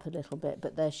jazz it up a little bit,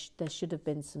 but there should have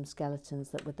been some skeletons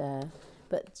that were there.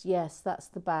 But yes, that's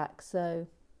the back. So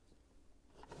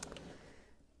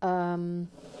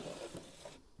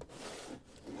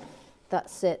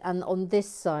that's it. And on this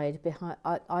side behind,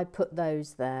 I put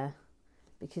those there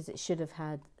because it should have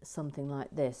had something like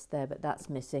this there, but that's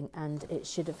missing, and it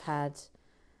should have had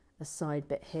a side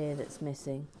bit here that's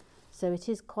missing. So it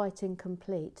is quite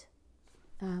incomplete,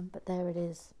 but there it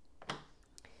is.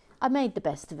 I made the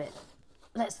best of it.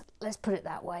 Let's put it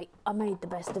that way. I made the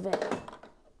best of it.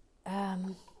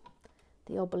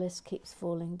 The obelisk keeps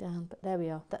falling down, but there we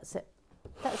are. That's it.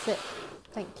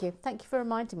 Thank you for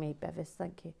reminding me, Bevis.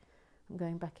 Thank you. I'm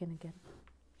going back in again.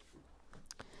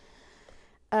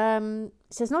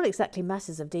 So it's not exactly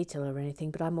masses of detail or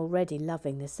anything, but I'm already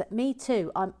loving this set. Me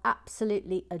too. I'm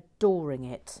absolutely adoring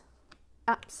it.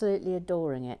 Absolutely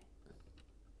adoring it.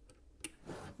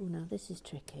 Oh, now this is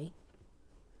tricky.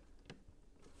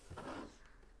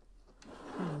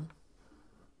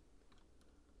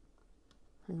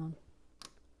 Hang on.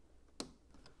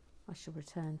 I shall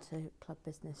return to club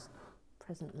business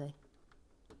presently.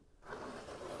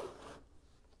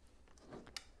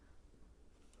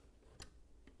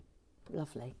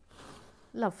 Lovely.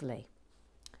 Lovely.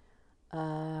 Where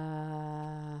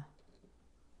are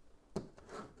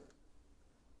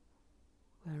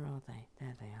they?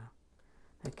 There they are.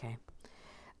 Okay.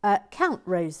 Count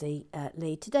Rosie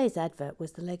Lee. Today's advert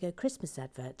was the Lego Christmas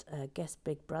advert. Guess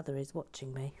Big Brother is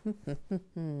watching me.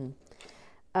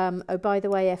 Oh, by the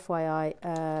way,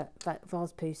 FYI,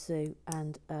 Vaz Pusu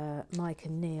and Mike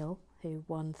and Neil, who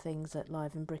won things at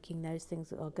Live and Bricking, those things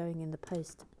that are going in the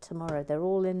post tomorrow. They're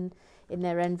all in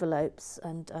their envelopes,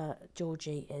 and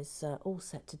Georgie is all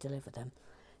set to deliver them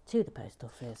to the post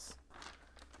office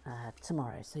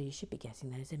tomorrow. So you should be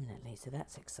getting those imminently. So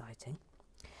that's exciting.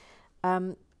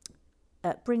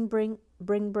 Bring.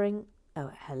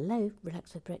 Oh, hello,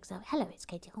 Relax with Bricks. Oh, hello, it's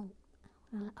Katie Hall.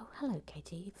 Oh, hello,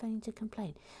 Katie. You're phoning to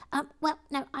complain. Well,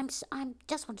 no, I'm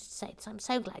just wanted to say that I'm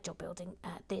so glad you're building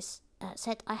this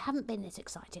set. I haven't been this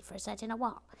excited for a set in a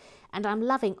while, and I'm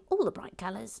loving all the bright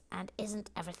colours. And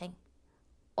isn't everything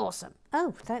awesome?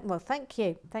 Oh, thank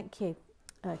you, Katie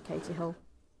Hall.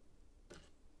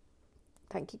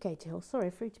 Thank you, Katie Hall.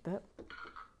 Sorry, fruity burp.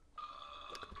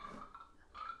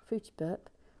 Fruity burp.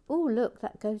 Oh, look,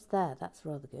 that goes there. That's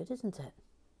rather good, isn't it?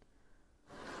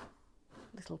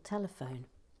 Little telephone.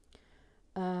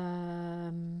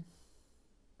 That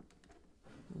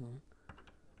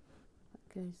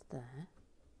goes there.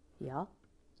 Yeah.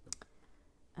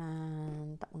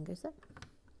 And that one goes there.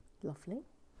 Lovely.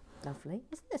 Lovely.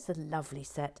 Isn't this a lovely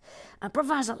set?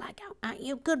 Professor Lego,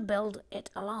 you could build it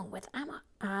along with Emma,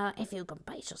 if you can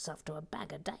pace yourself to a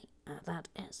bag a day, that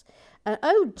is.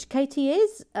 Oh, Katie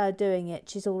is doing it.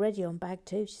 She's already on bag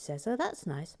 2, she says. Oh, that's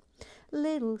nice.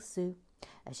 Little Sue.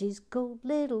 She's called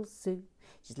Little Sue.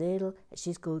 She's little,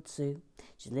 she's called Sue.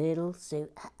 She's Little Sue.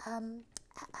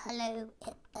 Hello,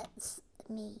 it's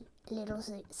me, Little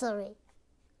Sue. Sorry.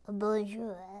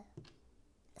 Bonjour.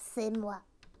 C'est moi.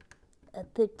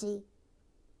 Petit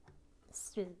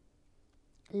Sue.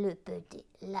 La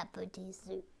petite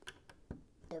Sue.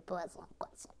 De poisson.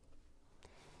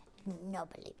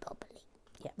 Nobbly bobbly.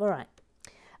 Yeah, all right.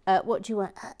 What do you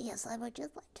want? Yes, I would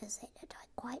just like to say that I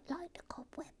quite like the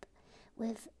cobweb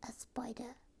with a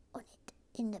spider on it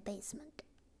in the basement.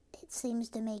 It seems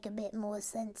to make a bit more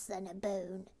sense than a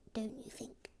bone, don't you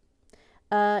think?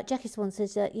 Jackie Swan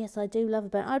says, yes, I do love a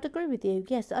bone. I'd agree with you.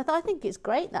 Yes, I think it's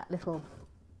great, that little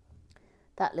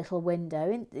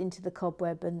window into the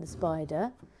cobweb and the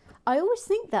spider. I always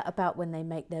think that about when they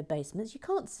make their basements. You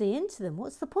can't see into them.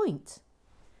 What's the point?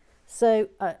 So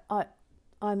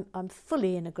I'm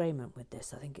fully in agreement with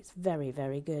this. I think it's very,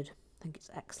 very good. I think it's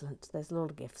excellent. There's a lot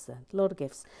of gifts there. A lot of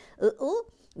gifts.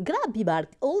 Grabby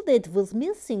Mark, all that was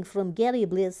missing from Gary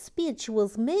Blair's speech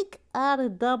was make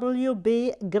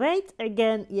RWB Great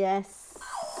again. Yes.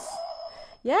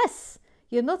 Yes.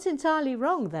 You're not entirely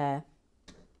wrong there.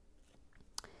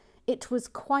 It was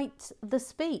quite the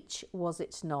speech, was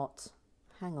it not?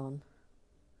 Hang on.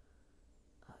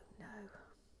 Oh, no.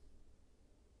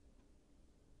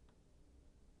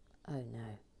 Oh,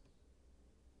 no.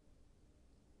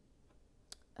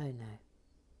 Oh, no.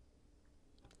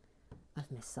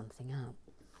 I've missed something out.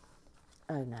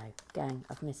 Oh, no. Gang,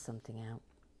 I've missed something out.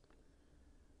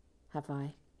 Have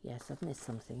I? Yes, I've missed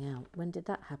something out. When did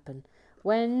that happen?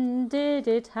 When did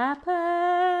it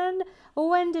happen?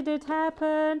 When did it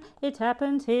happen? It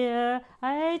happened here.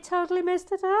 I totally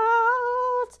missed it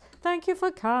out. Thank you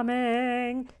for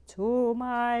coming to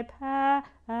my panic.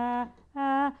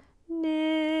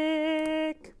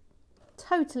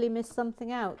 Totally missed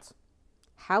something out.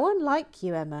 How unlike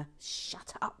you, Emma.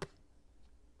 Shut up.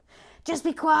 Just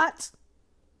be quiet.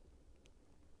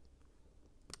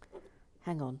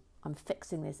 Hang on. I'm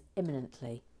fixing this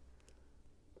imminently.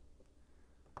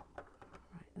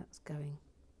 Right, that's going.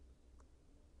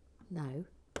 No,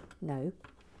 no,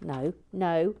 no,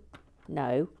 no,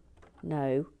 no,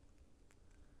 no.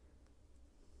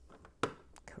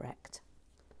 Correct.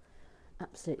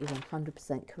 Absolutely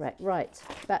 100% correct. Right,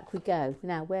 back we go.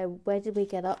 Now, where did we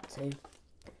get up to?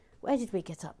 Where did we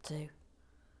get up to? I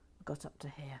got up to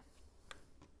here.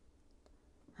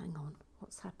 Hang on,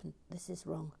 what's happened? This is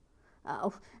wrong.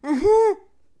 Oh.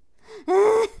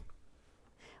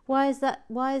 Why is that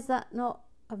not?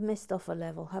 I've missed off a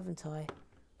level, haven't I?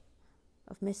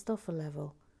 I've missed off a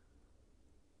level.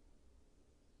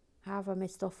 How have I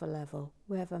missed off a level?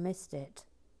 Where have I missed it?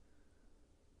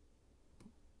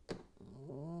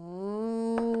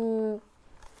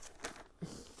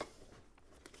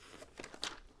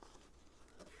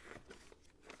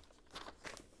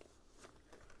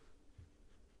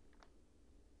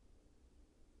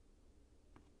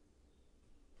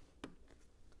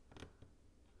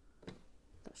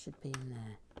 should be in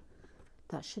there.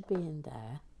 That should be in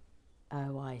there.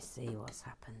 Oh, I see what's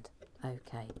happened.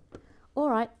 Okay. All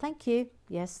right, thank you.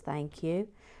 Yes, thank you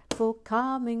for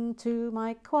coming to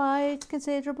my quite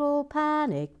considerable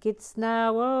panic. It's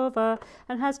now over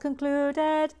and has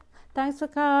concluded. Thanks for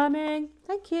coming.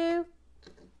 Thank you.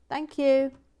 Thank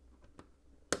you.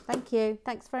 Thank you.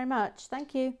 Thanks very much.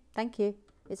 Thank you. Thank you.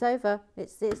 It's over.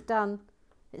 It's done.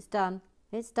 It's done.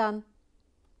 It's done.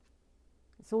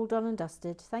 It's all done and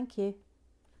dusted. Thank you.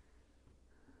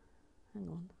 Hang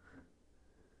on.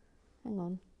 Hang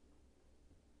on.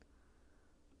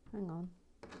 Hang on.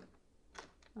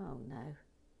 Oh no.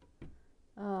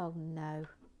 Oh no.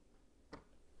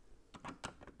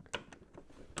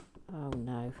 Oh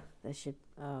no. There should.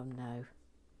 Oh no.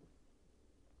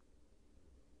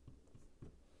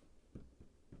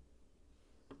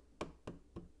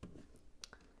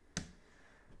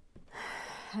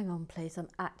 Hang on, please. I'm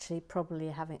actually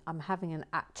I'm having an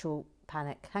actual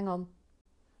panic. Hang on.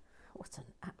 What an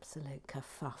absolute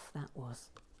kerfuff that was.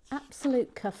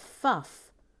 Absolute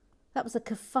kerfuff. That was a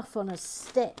kerfuff on a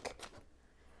stick.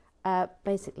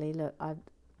 Basically, look, I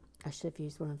should have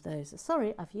used one of those.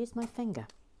 Sorry, I've used my finger.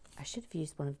 I should have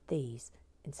used one of these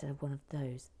instead of one of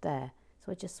those. There.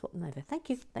 So I just swapped them over. Thank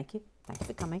you. Thank you. Thank you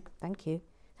for coming. Thank you.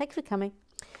 Thank you for coming.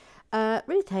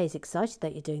 Ruth Hayes, excited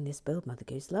that you're doing this build, Mother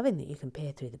Goose. Loving that you can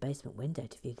peer through the basement window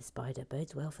to view the spider.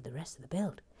 Bodes well for the rest of the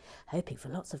build. Hoping for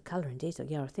lots of colour and detail.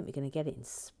 Yeah, I think we're going to get it in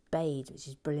spades, which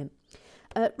is brilliant.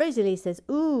 Rosie Lee says,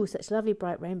 ooh, such lovely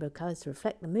bright rainbow colours to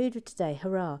reflect the mood of today.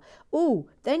 Hurrah. Ooh,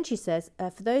 then she says,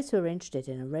 for those who are interested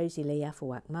in a Rosie Lee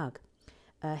Afflewack mug,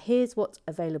 here's what's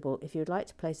available. If you'd like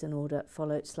to place an order,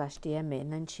 follow/DM me.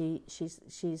 And then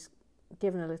she's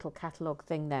given a little catalogue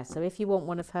thing there. So if you want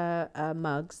one of her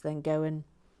mugs, then go and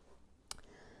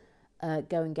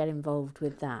get involved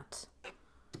with that,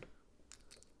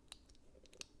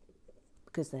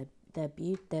 because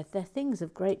they're things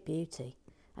of great beauty,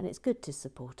 and it's good to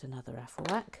support another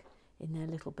Afflewack in their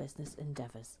little business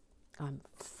endeavours. I'm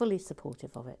fully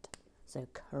supportive of it. So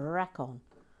crack on,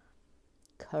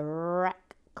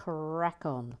 crack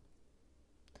on.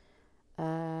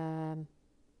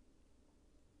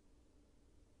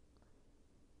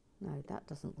 No, that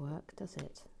doesn't work, does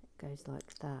it? It goes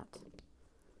like that.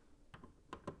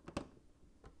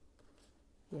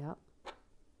 Yep.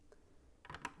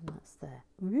 And that's there.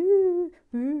 Hang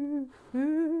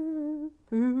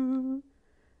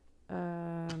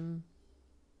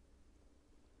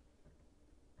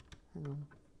on.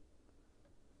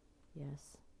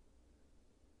 Yes.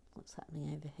 What's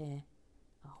happening over here?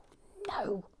 Oh,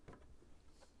 no!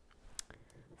 I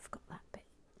forgot that bit.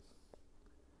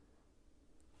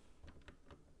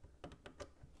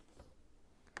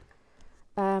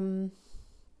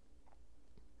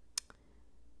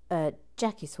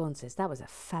 Jackie Swan says, that was a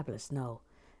fabulous novel.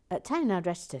 Tony Now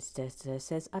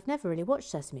says, I've never really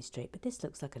watched Sesame Street, but this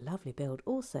looks like a lovely build.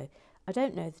 Also, I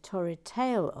don't know the torrid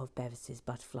tale of Bevis's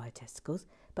butterfly testicles,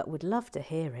 but would love to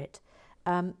hear it.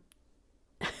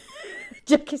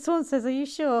 Jackie Swan says, are you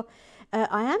sure?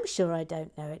 I am sure I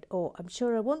don't know it, or I'm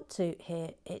sure I want to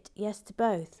hear it. Yes to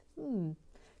both. Can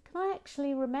I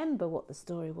actually remember what the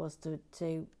story was to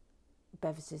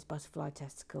Bevis's butterfly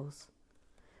testicles?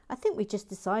 I think we just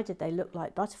decided they looked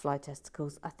like butterfly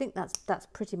testicles. I think that's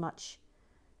pretty much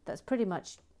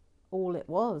all it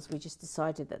was. We just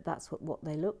decided that that's what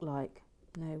they look like.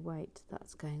 No, wait,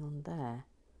 that's going on there.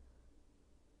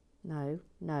 No.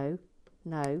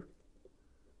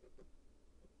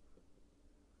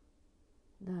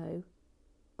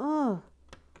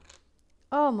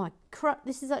 Oh my crap!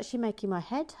 This is actually making my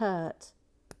head hurt.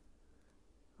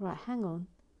 Right, hang on.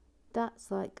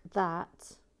 That's like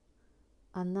that.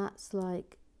 And that's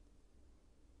like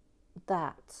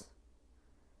that.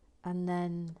 And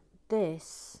then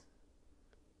this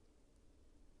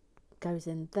goes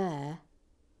in there.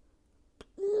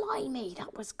 Blimey,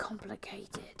 that was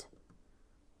complicated.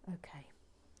 Okay.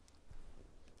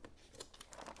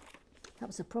 That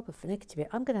was a proper Fernickety bit.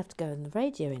 I'm going to have to go on the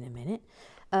radio in a minute.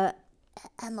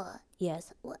 Emma.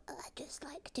 Yes? Well, I'd just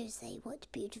like to say what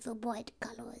beautiful bright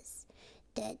colours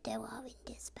there are in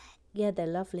this bag. Yeah, they're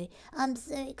lovely. I'm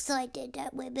so excited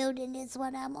that we're building this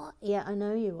one, Emma. Yeah, I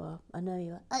know you are.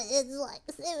 It's like,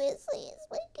 seriously, it's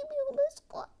making me almost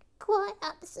quite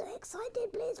I'm so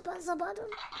excited. Please press the button.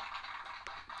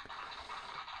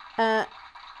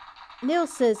 Neil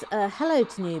says, hello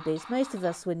to newbies. Most of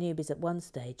us were newbies at one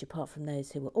stage, apart from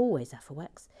those who were always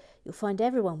Afflewacks. You'll find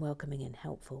everyone welcoming and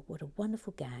helpful. What a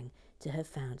wonderful gang to have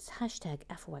found. Hashtag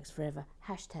Afflewacks forever.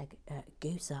 Hashtag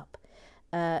Goose up.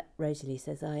 Rosalie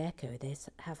says, I echo this.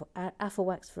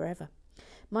 Afflewacks forever.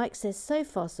 Mike says, so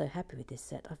far so happy with this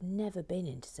set. I've never been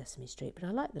into Sesame Street, but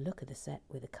I like the look of the set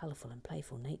with a colourful and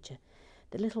playful nature.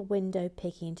 The little window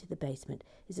peeking into the basement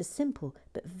is a simple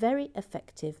but very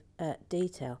effective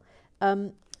detail.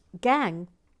 Gang,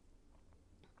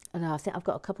 and I think I've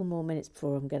got a couple more minutes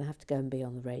before I'm going to have to go and be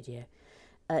on the radio.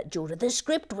 Judah, the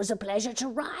script was a pleasure to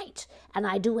write, and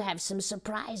I do have some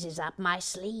surprises up my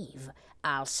sleeve.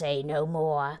 I'll say no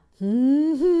more.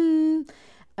 Neil,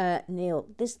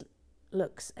 this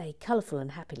looks a colourful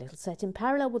and happy little set in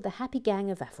parallel with the happy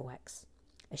gang of Affelwax.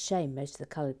 A shame most of the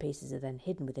coloured pieces are then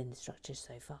hidden within the structure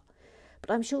so far.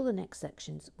 But I'm sure the next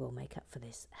sections will make up for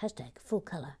this. Hashtag full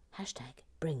colour. Hashtag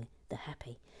bring the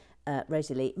happy.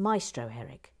 Rosalie, Maestro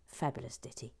Eric. Fabulous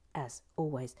ditty, as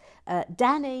always.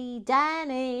 Danny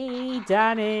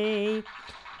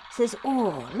Says,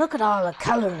 oh, look at all the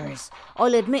colours.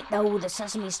 I'll admit, though, the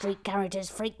Sesame Street characters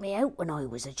freaked me out when I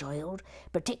was a child,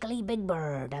 particularly Big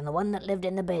Bird and the one that lived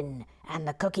in the bin, and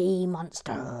the Cookie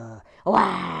Monster.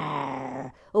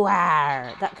 Waar!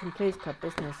 Waar! That concludes Club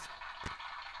Business.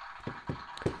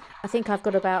 I think I've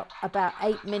got about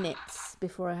 8 minutes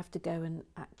before I have to go and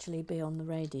actually be on the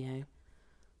radio.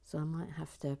 So I might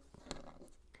have to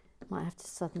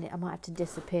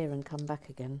disappear and come back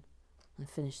again and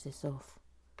finish this off.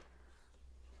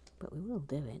 But we will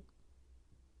do it.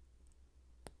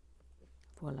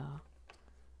 Voila.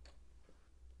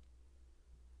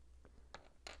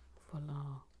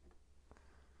 Voila.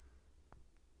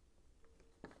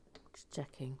 Just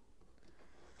checking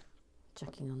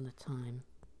on the time.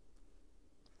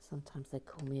 Sometimes they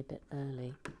call me a bit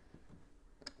early.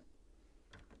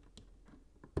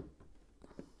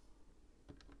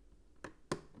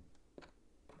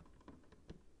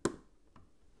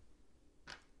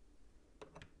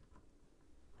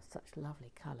 Such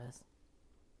lovely colours.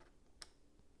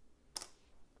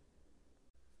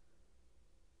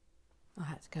 I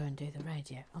had to go and do the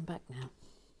radio. I'm back now.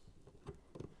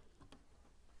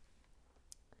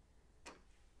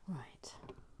 Right,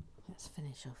 let's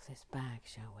finish off this bag,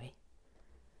 shall we?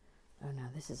 Oh no,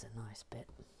 this is a nice bit.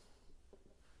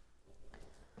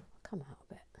 I'll come out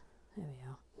a bit. There we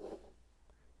are.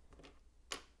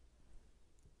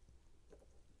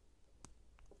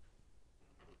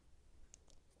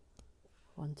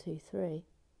 1, 2, 3.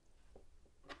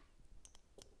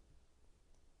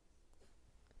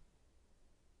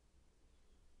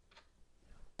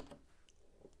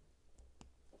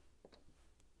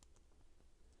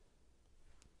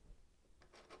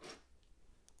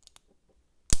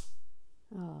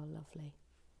 Oh, lovely.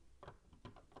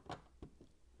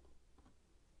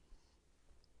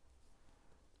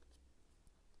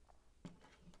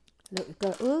 Look,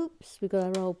 we've got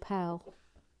our old pal.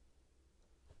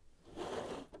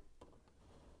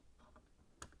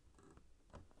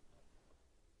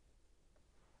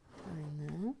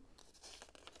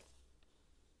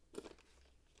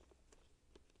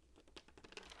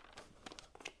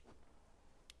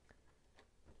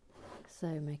 So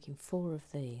making 4 of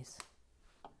these.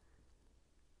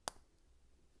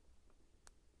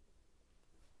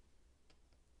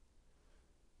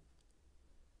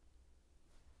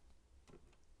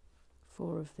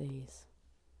 Four of these.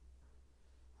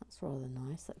 That's rather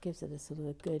nice. That gives it a sort of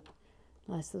a good,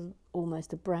 nice,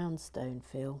 almost a brownstone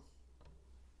feel.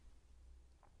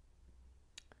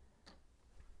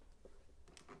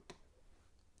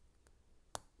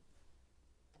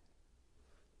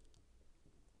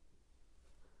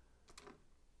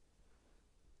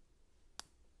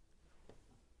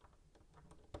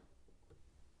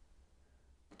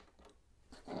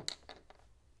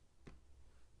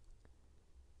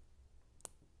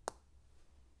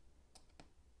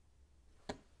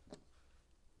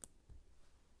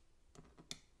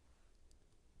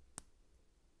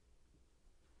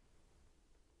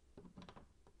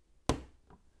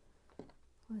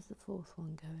 Where's the 4th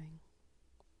one going?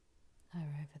 Oh,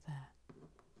 over there.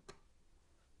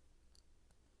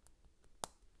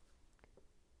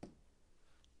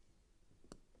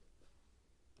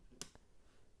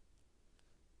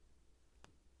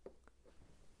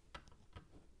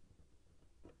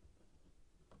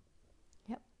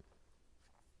 Yep.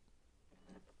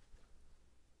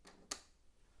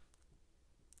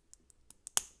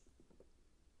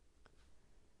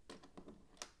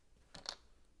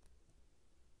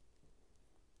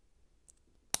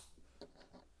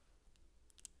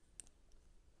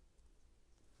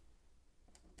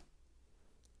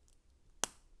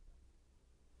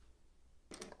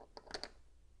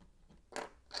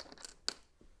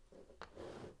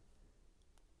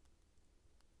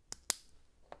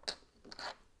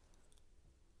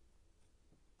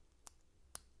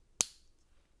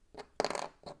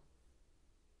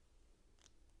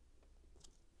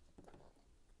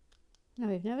 No,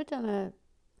 we've never done a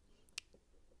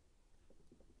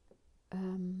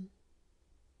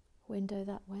window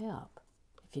that way up,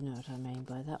 if you know what I mean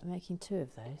by that. We're making 2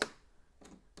 of those.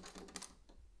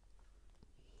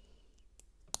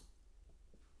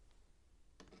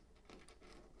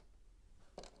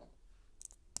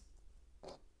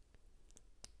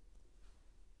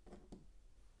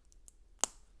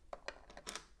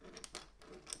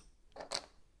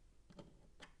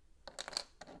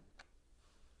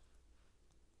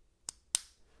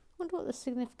 I wonder what the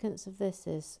significance of this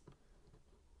is.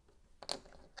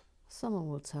 Someone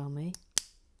will tell me,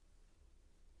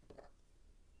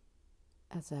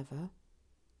 as ever.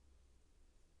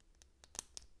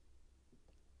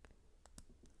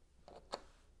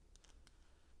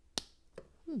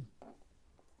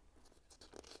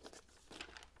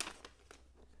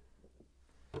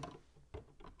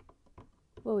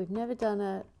 Well, we've never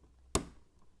done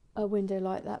a window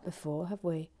like that before, have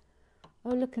we? Oh,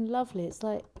 looking lovely. It's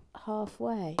like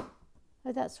halfway.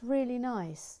 Oh, that's really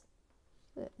nice.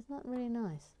 Isn't that really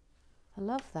nice? I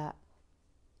love that.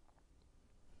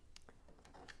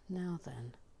 Now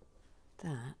then,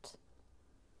 that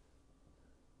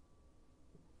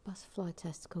butterfly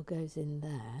testicle goes in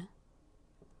there.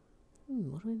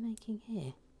 What are we making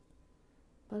here?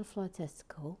 Butterfly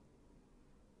testicle.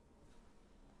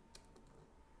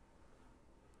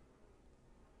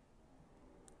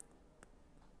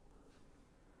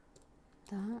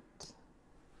 That.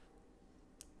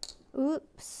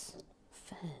 Oops.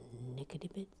 Fernickety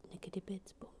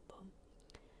bits, boom, boom.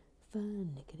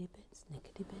 Fernickety bits,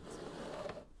 nickety bits.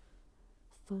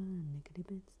 Fernickety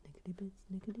bits, nickety bits,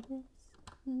 nickety bits,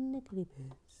 nickety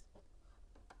bits.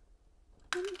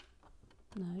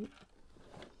 No.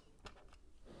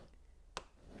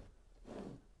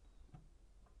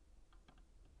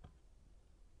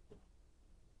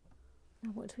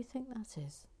 Now, what do we think that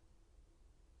is?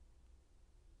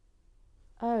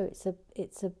 Oh, it's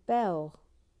a bell.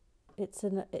 It's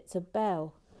a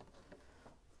bell.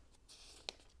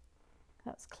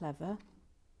 That's clever.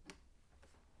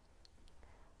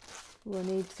 We'll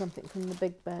need something from the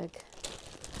big bag,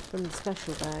 from the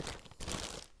special bag.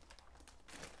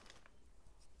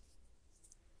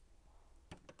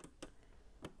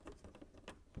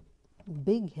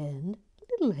 Big hand,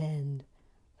 little hand.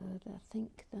 But I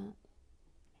think that.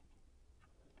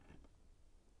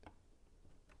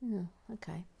 Yeah,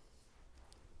 okay.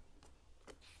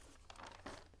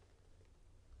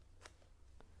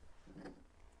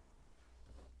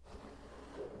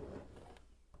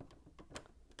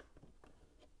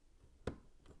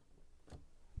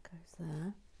 Goes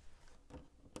there.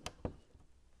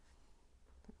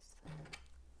 That's there.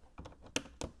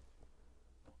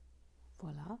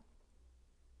 Voila.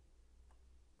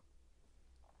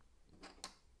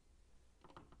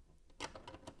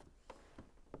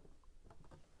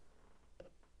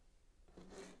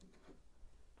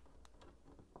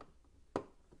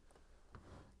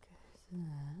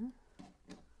 There.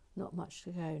 Not much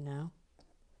to go now.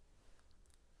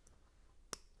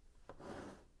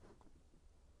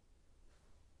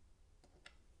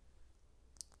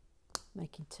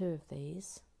 Making 2 of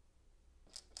these.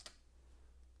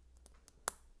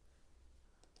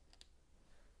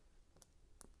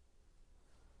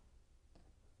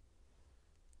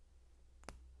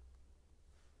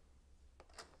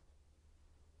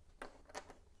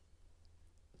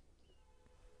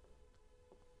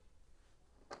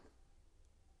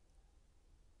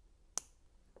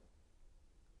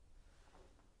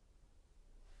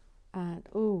 And,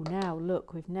 oh, now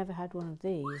look, we've never had one of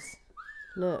these.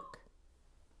 Look.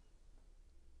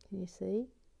 Can you see?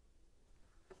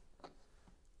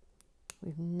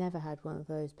 We've never had one of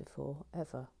those before,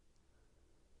 ever.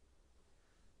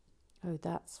 Oh,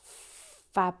 that's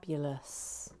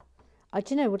fabulous. Do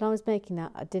you know, when I was making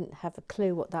that, I didn't have a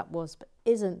clue what that was, but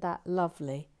isn't that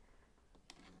lovely?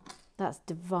 That's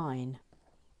divine.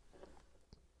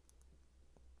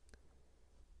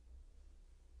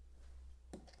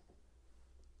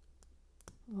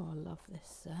 Oh, I love this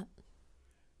set.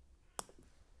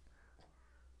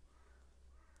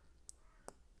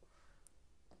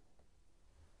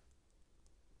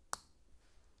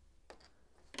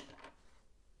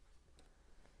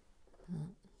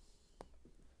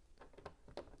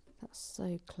 That's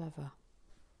so clever.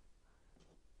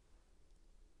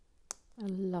 I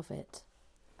love it.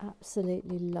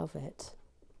 Absolutely love it.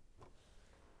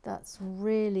 That's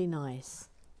really nice.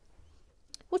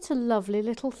 What a lovely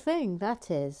little thing that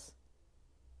is.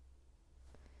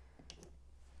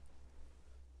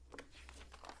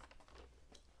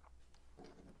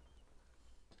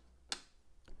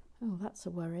 Oh, that's a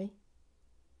worry.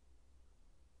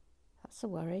 That's a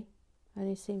worry. I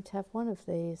only seem to have one of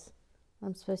these.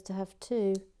 I'm supposed to have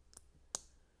two.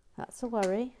 That's a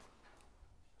worry.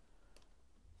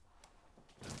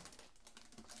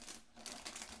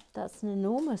 That's an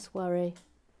enormous worry.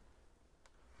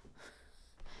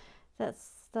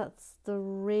 That's the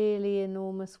really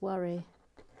enormous worry.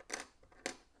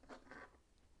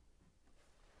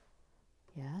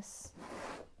 Yes.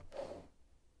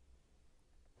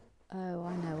 Oh,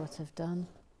 I know what I've done.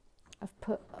 I've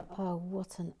put, oh,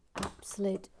 what an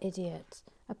absolute idiot.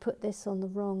 I put this on the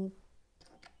wrong.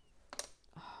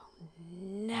 Oh,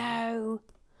 no.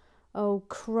 Oh,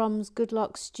 crumbs. Good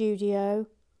luck, studio.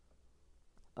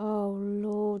 Oh,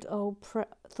 Lord. Oh,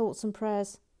 thoughts and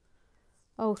prayers.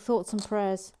 Oh, thoughts and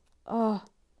prayers. Oh.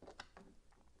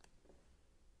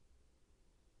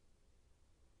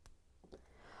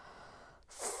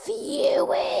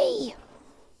 Phewie!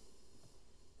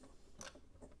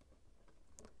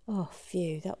 Oh,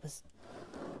 phew, that was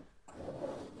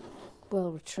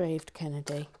well retrieved,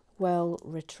 Kennedy. Well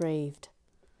retrieved.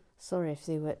 Sorry if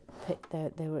there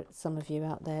were some of you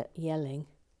out there yelling.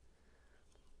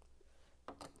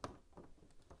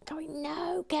 Oh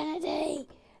no, Kennedy!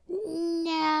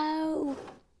 No!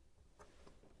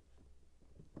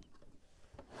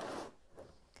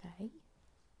 Okay.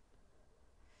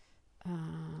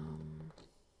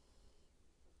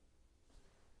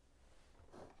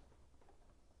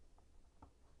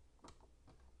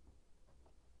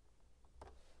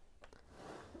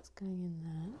 What's going in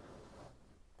there?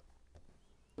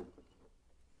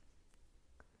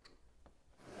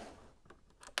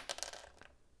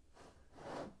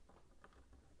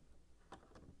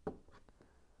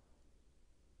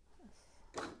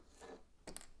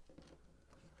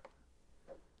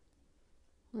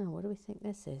 Now, what do we think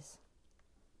this is?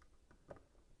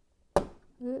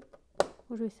 What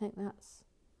do we think that's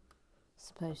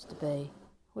supposed to be?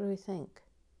 What do we think?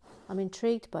 I'm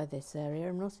intrigued by this area.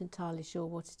 I'm not entirely sure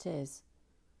what it is.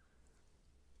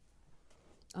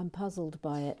 I'm puzzled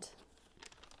by it.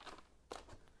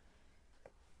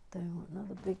 Don't want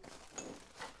another big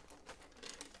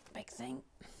thing.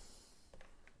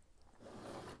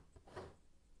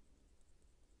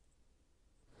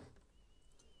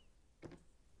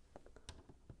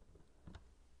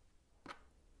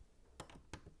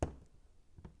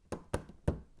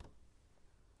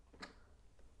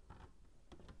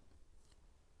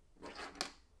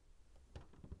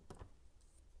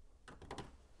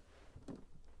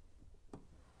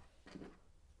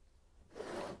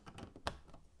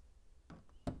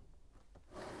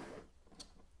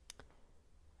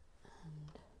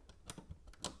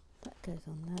 Goes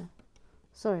on there.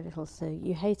 Sorry, little Sue,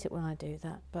 you hate it when I do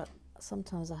that, but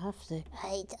sometimes I have to.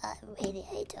 I really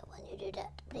hate it when you do that.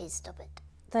 Please stop it.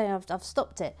 There, I've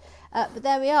stopped it. But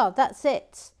there we are. That's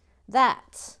it.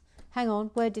 That. Hang on.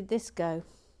 Where did this go?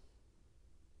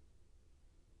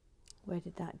 Where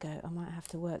did that go? I might have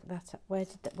to work that out.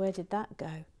 Where did that go?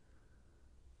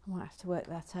 I might have to work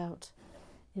that out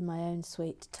in my own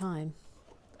sweet time.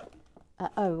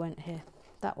 Oh, it went here.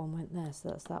 That one went there, so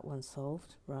that's that one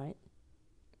solved, right?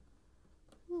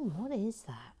 What is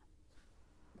that?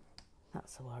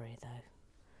 That's a worry,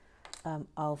 though.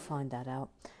 I'll find that out.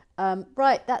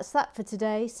 Right, that's that for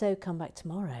today. So come back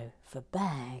tomorrow for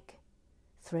bag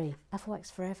 3. Alpha Wax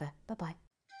Forever. Bye-bye.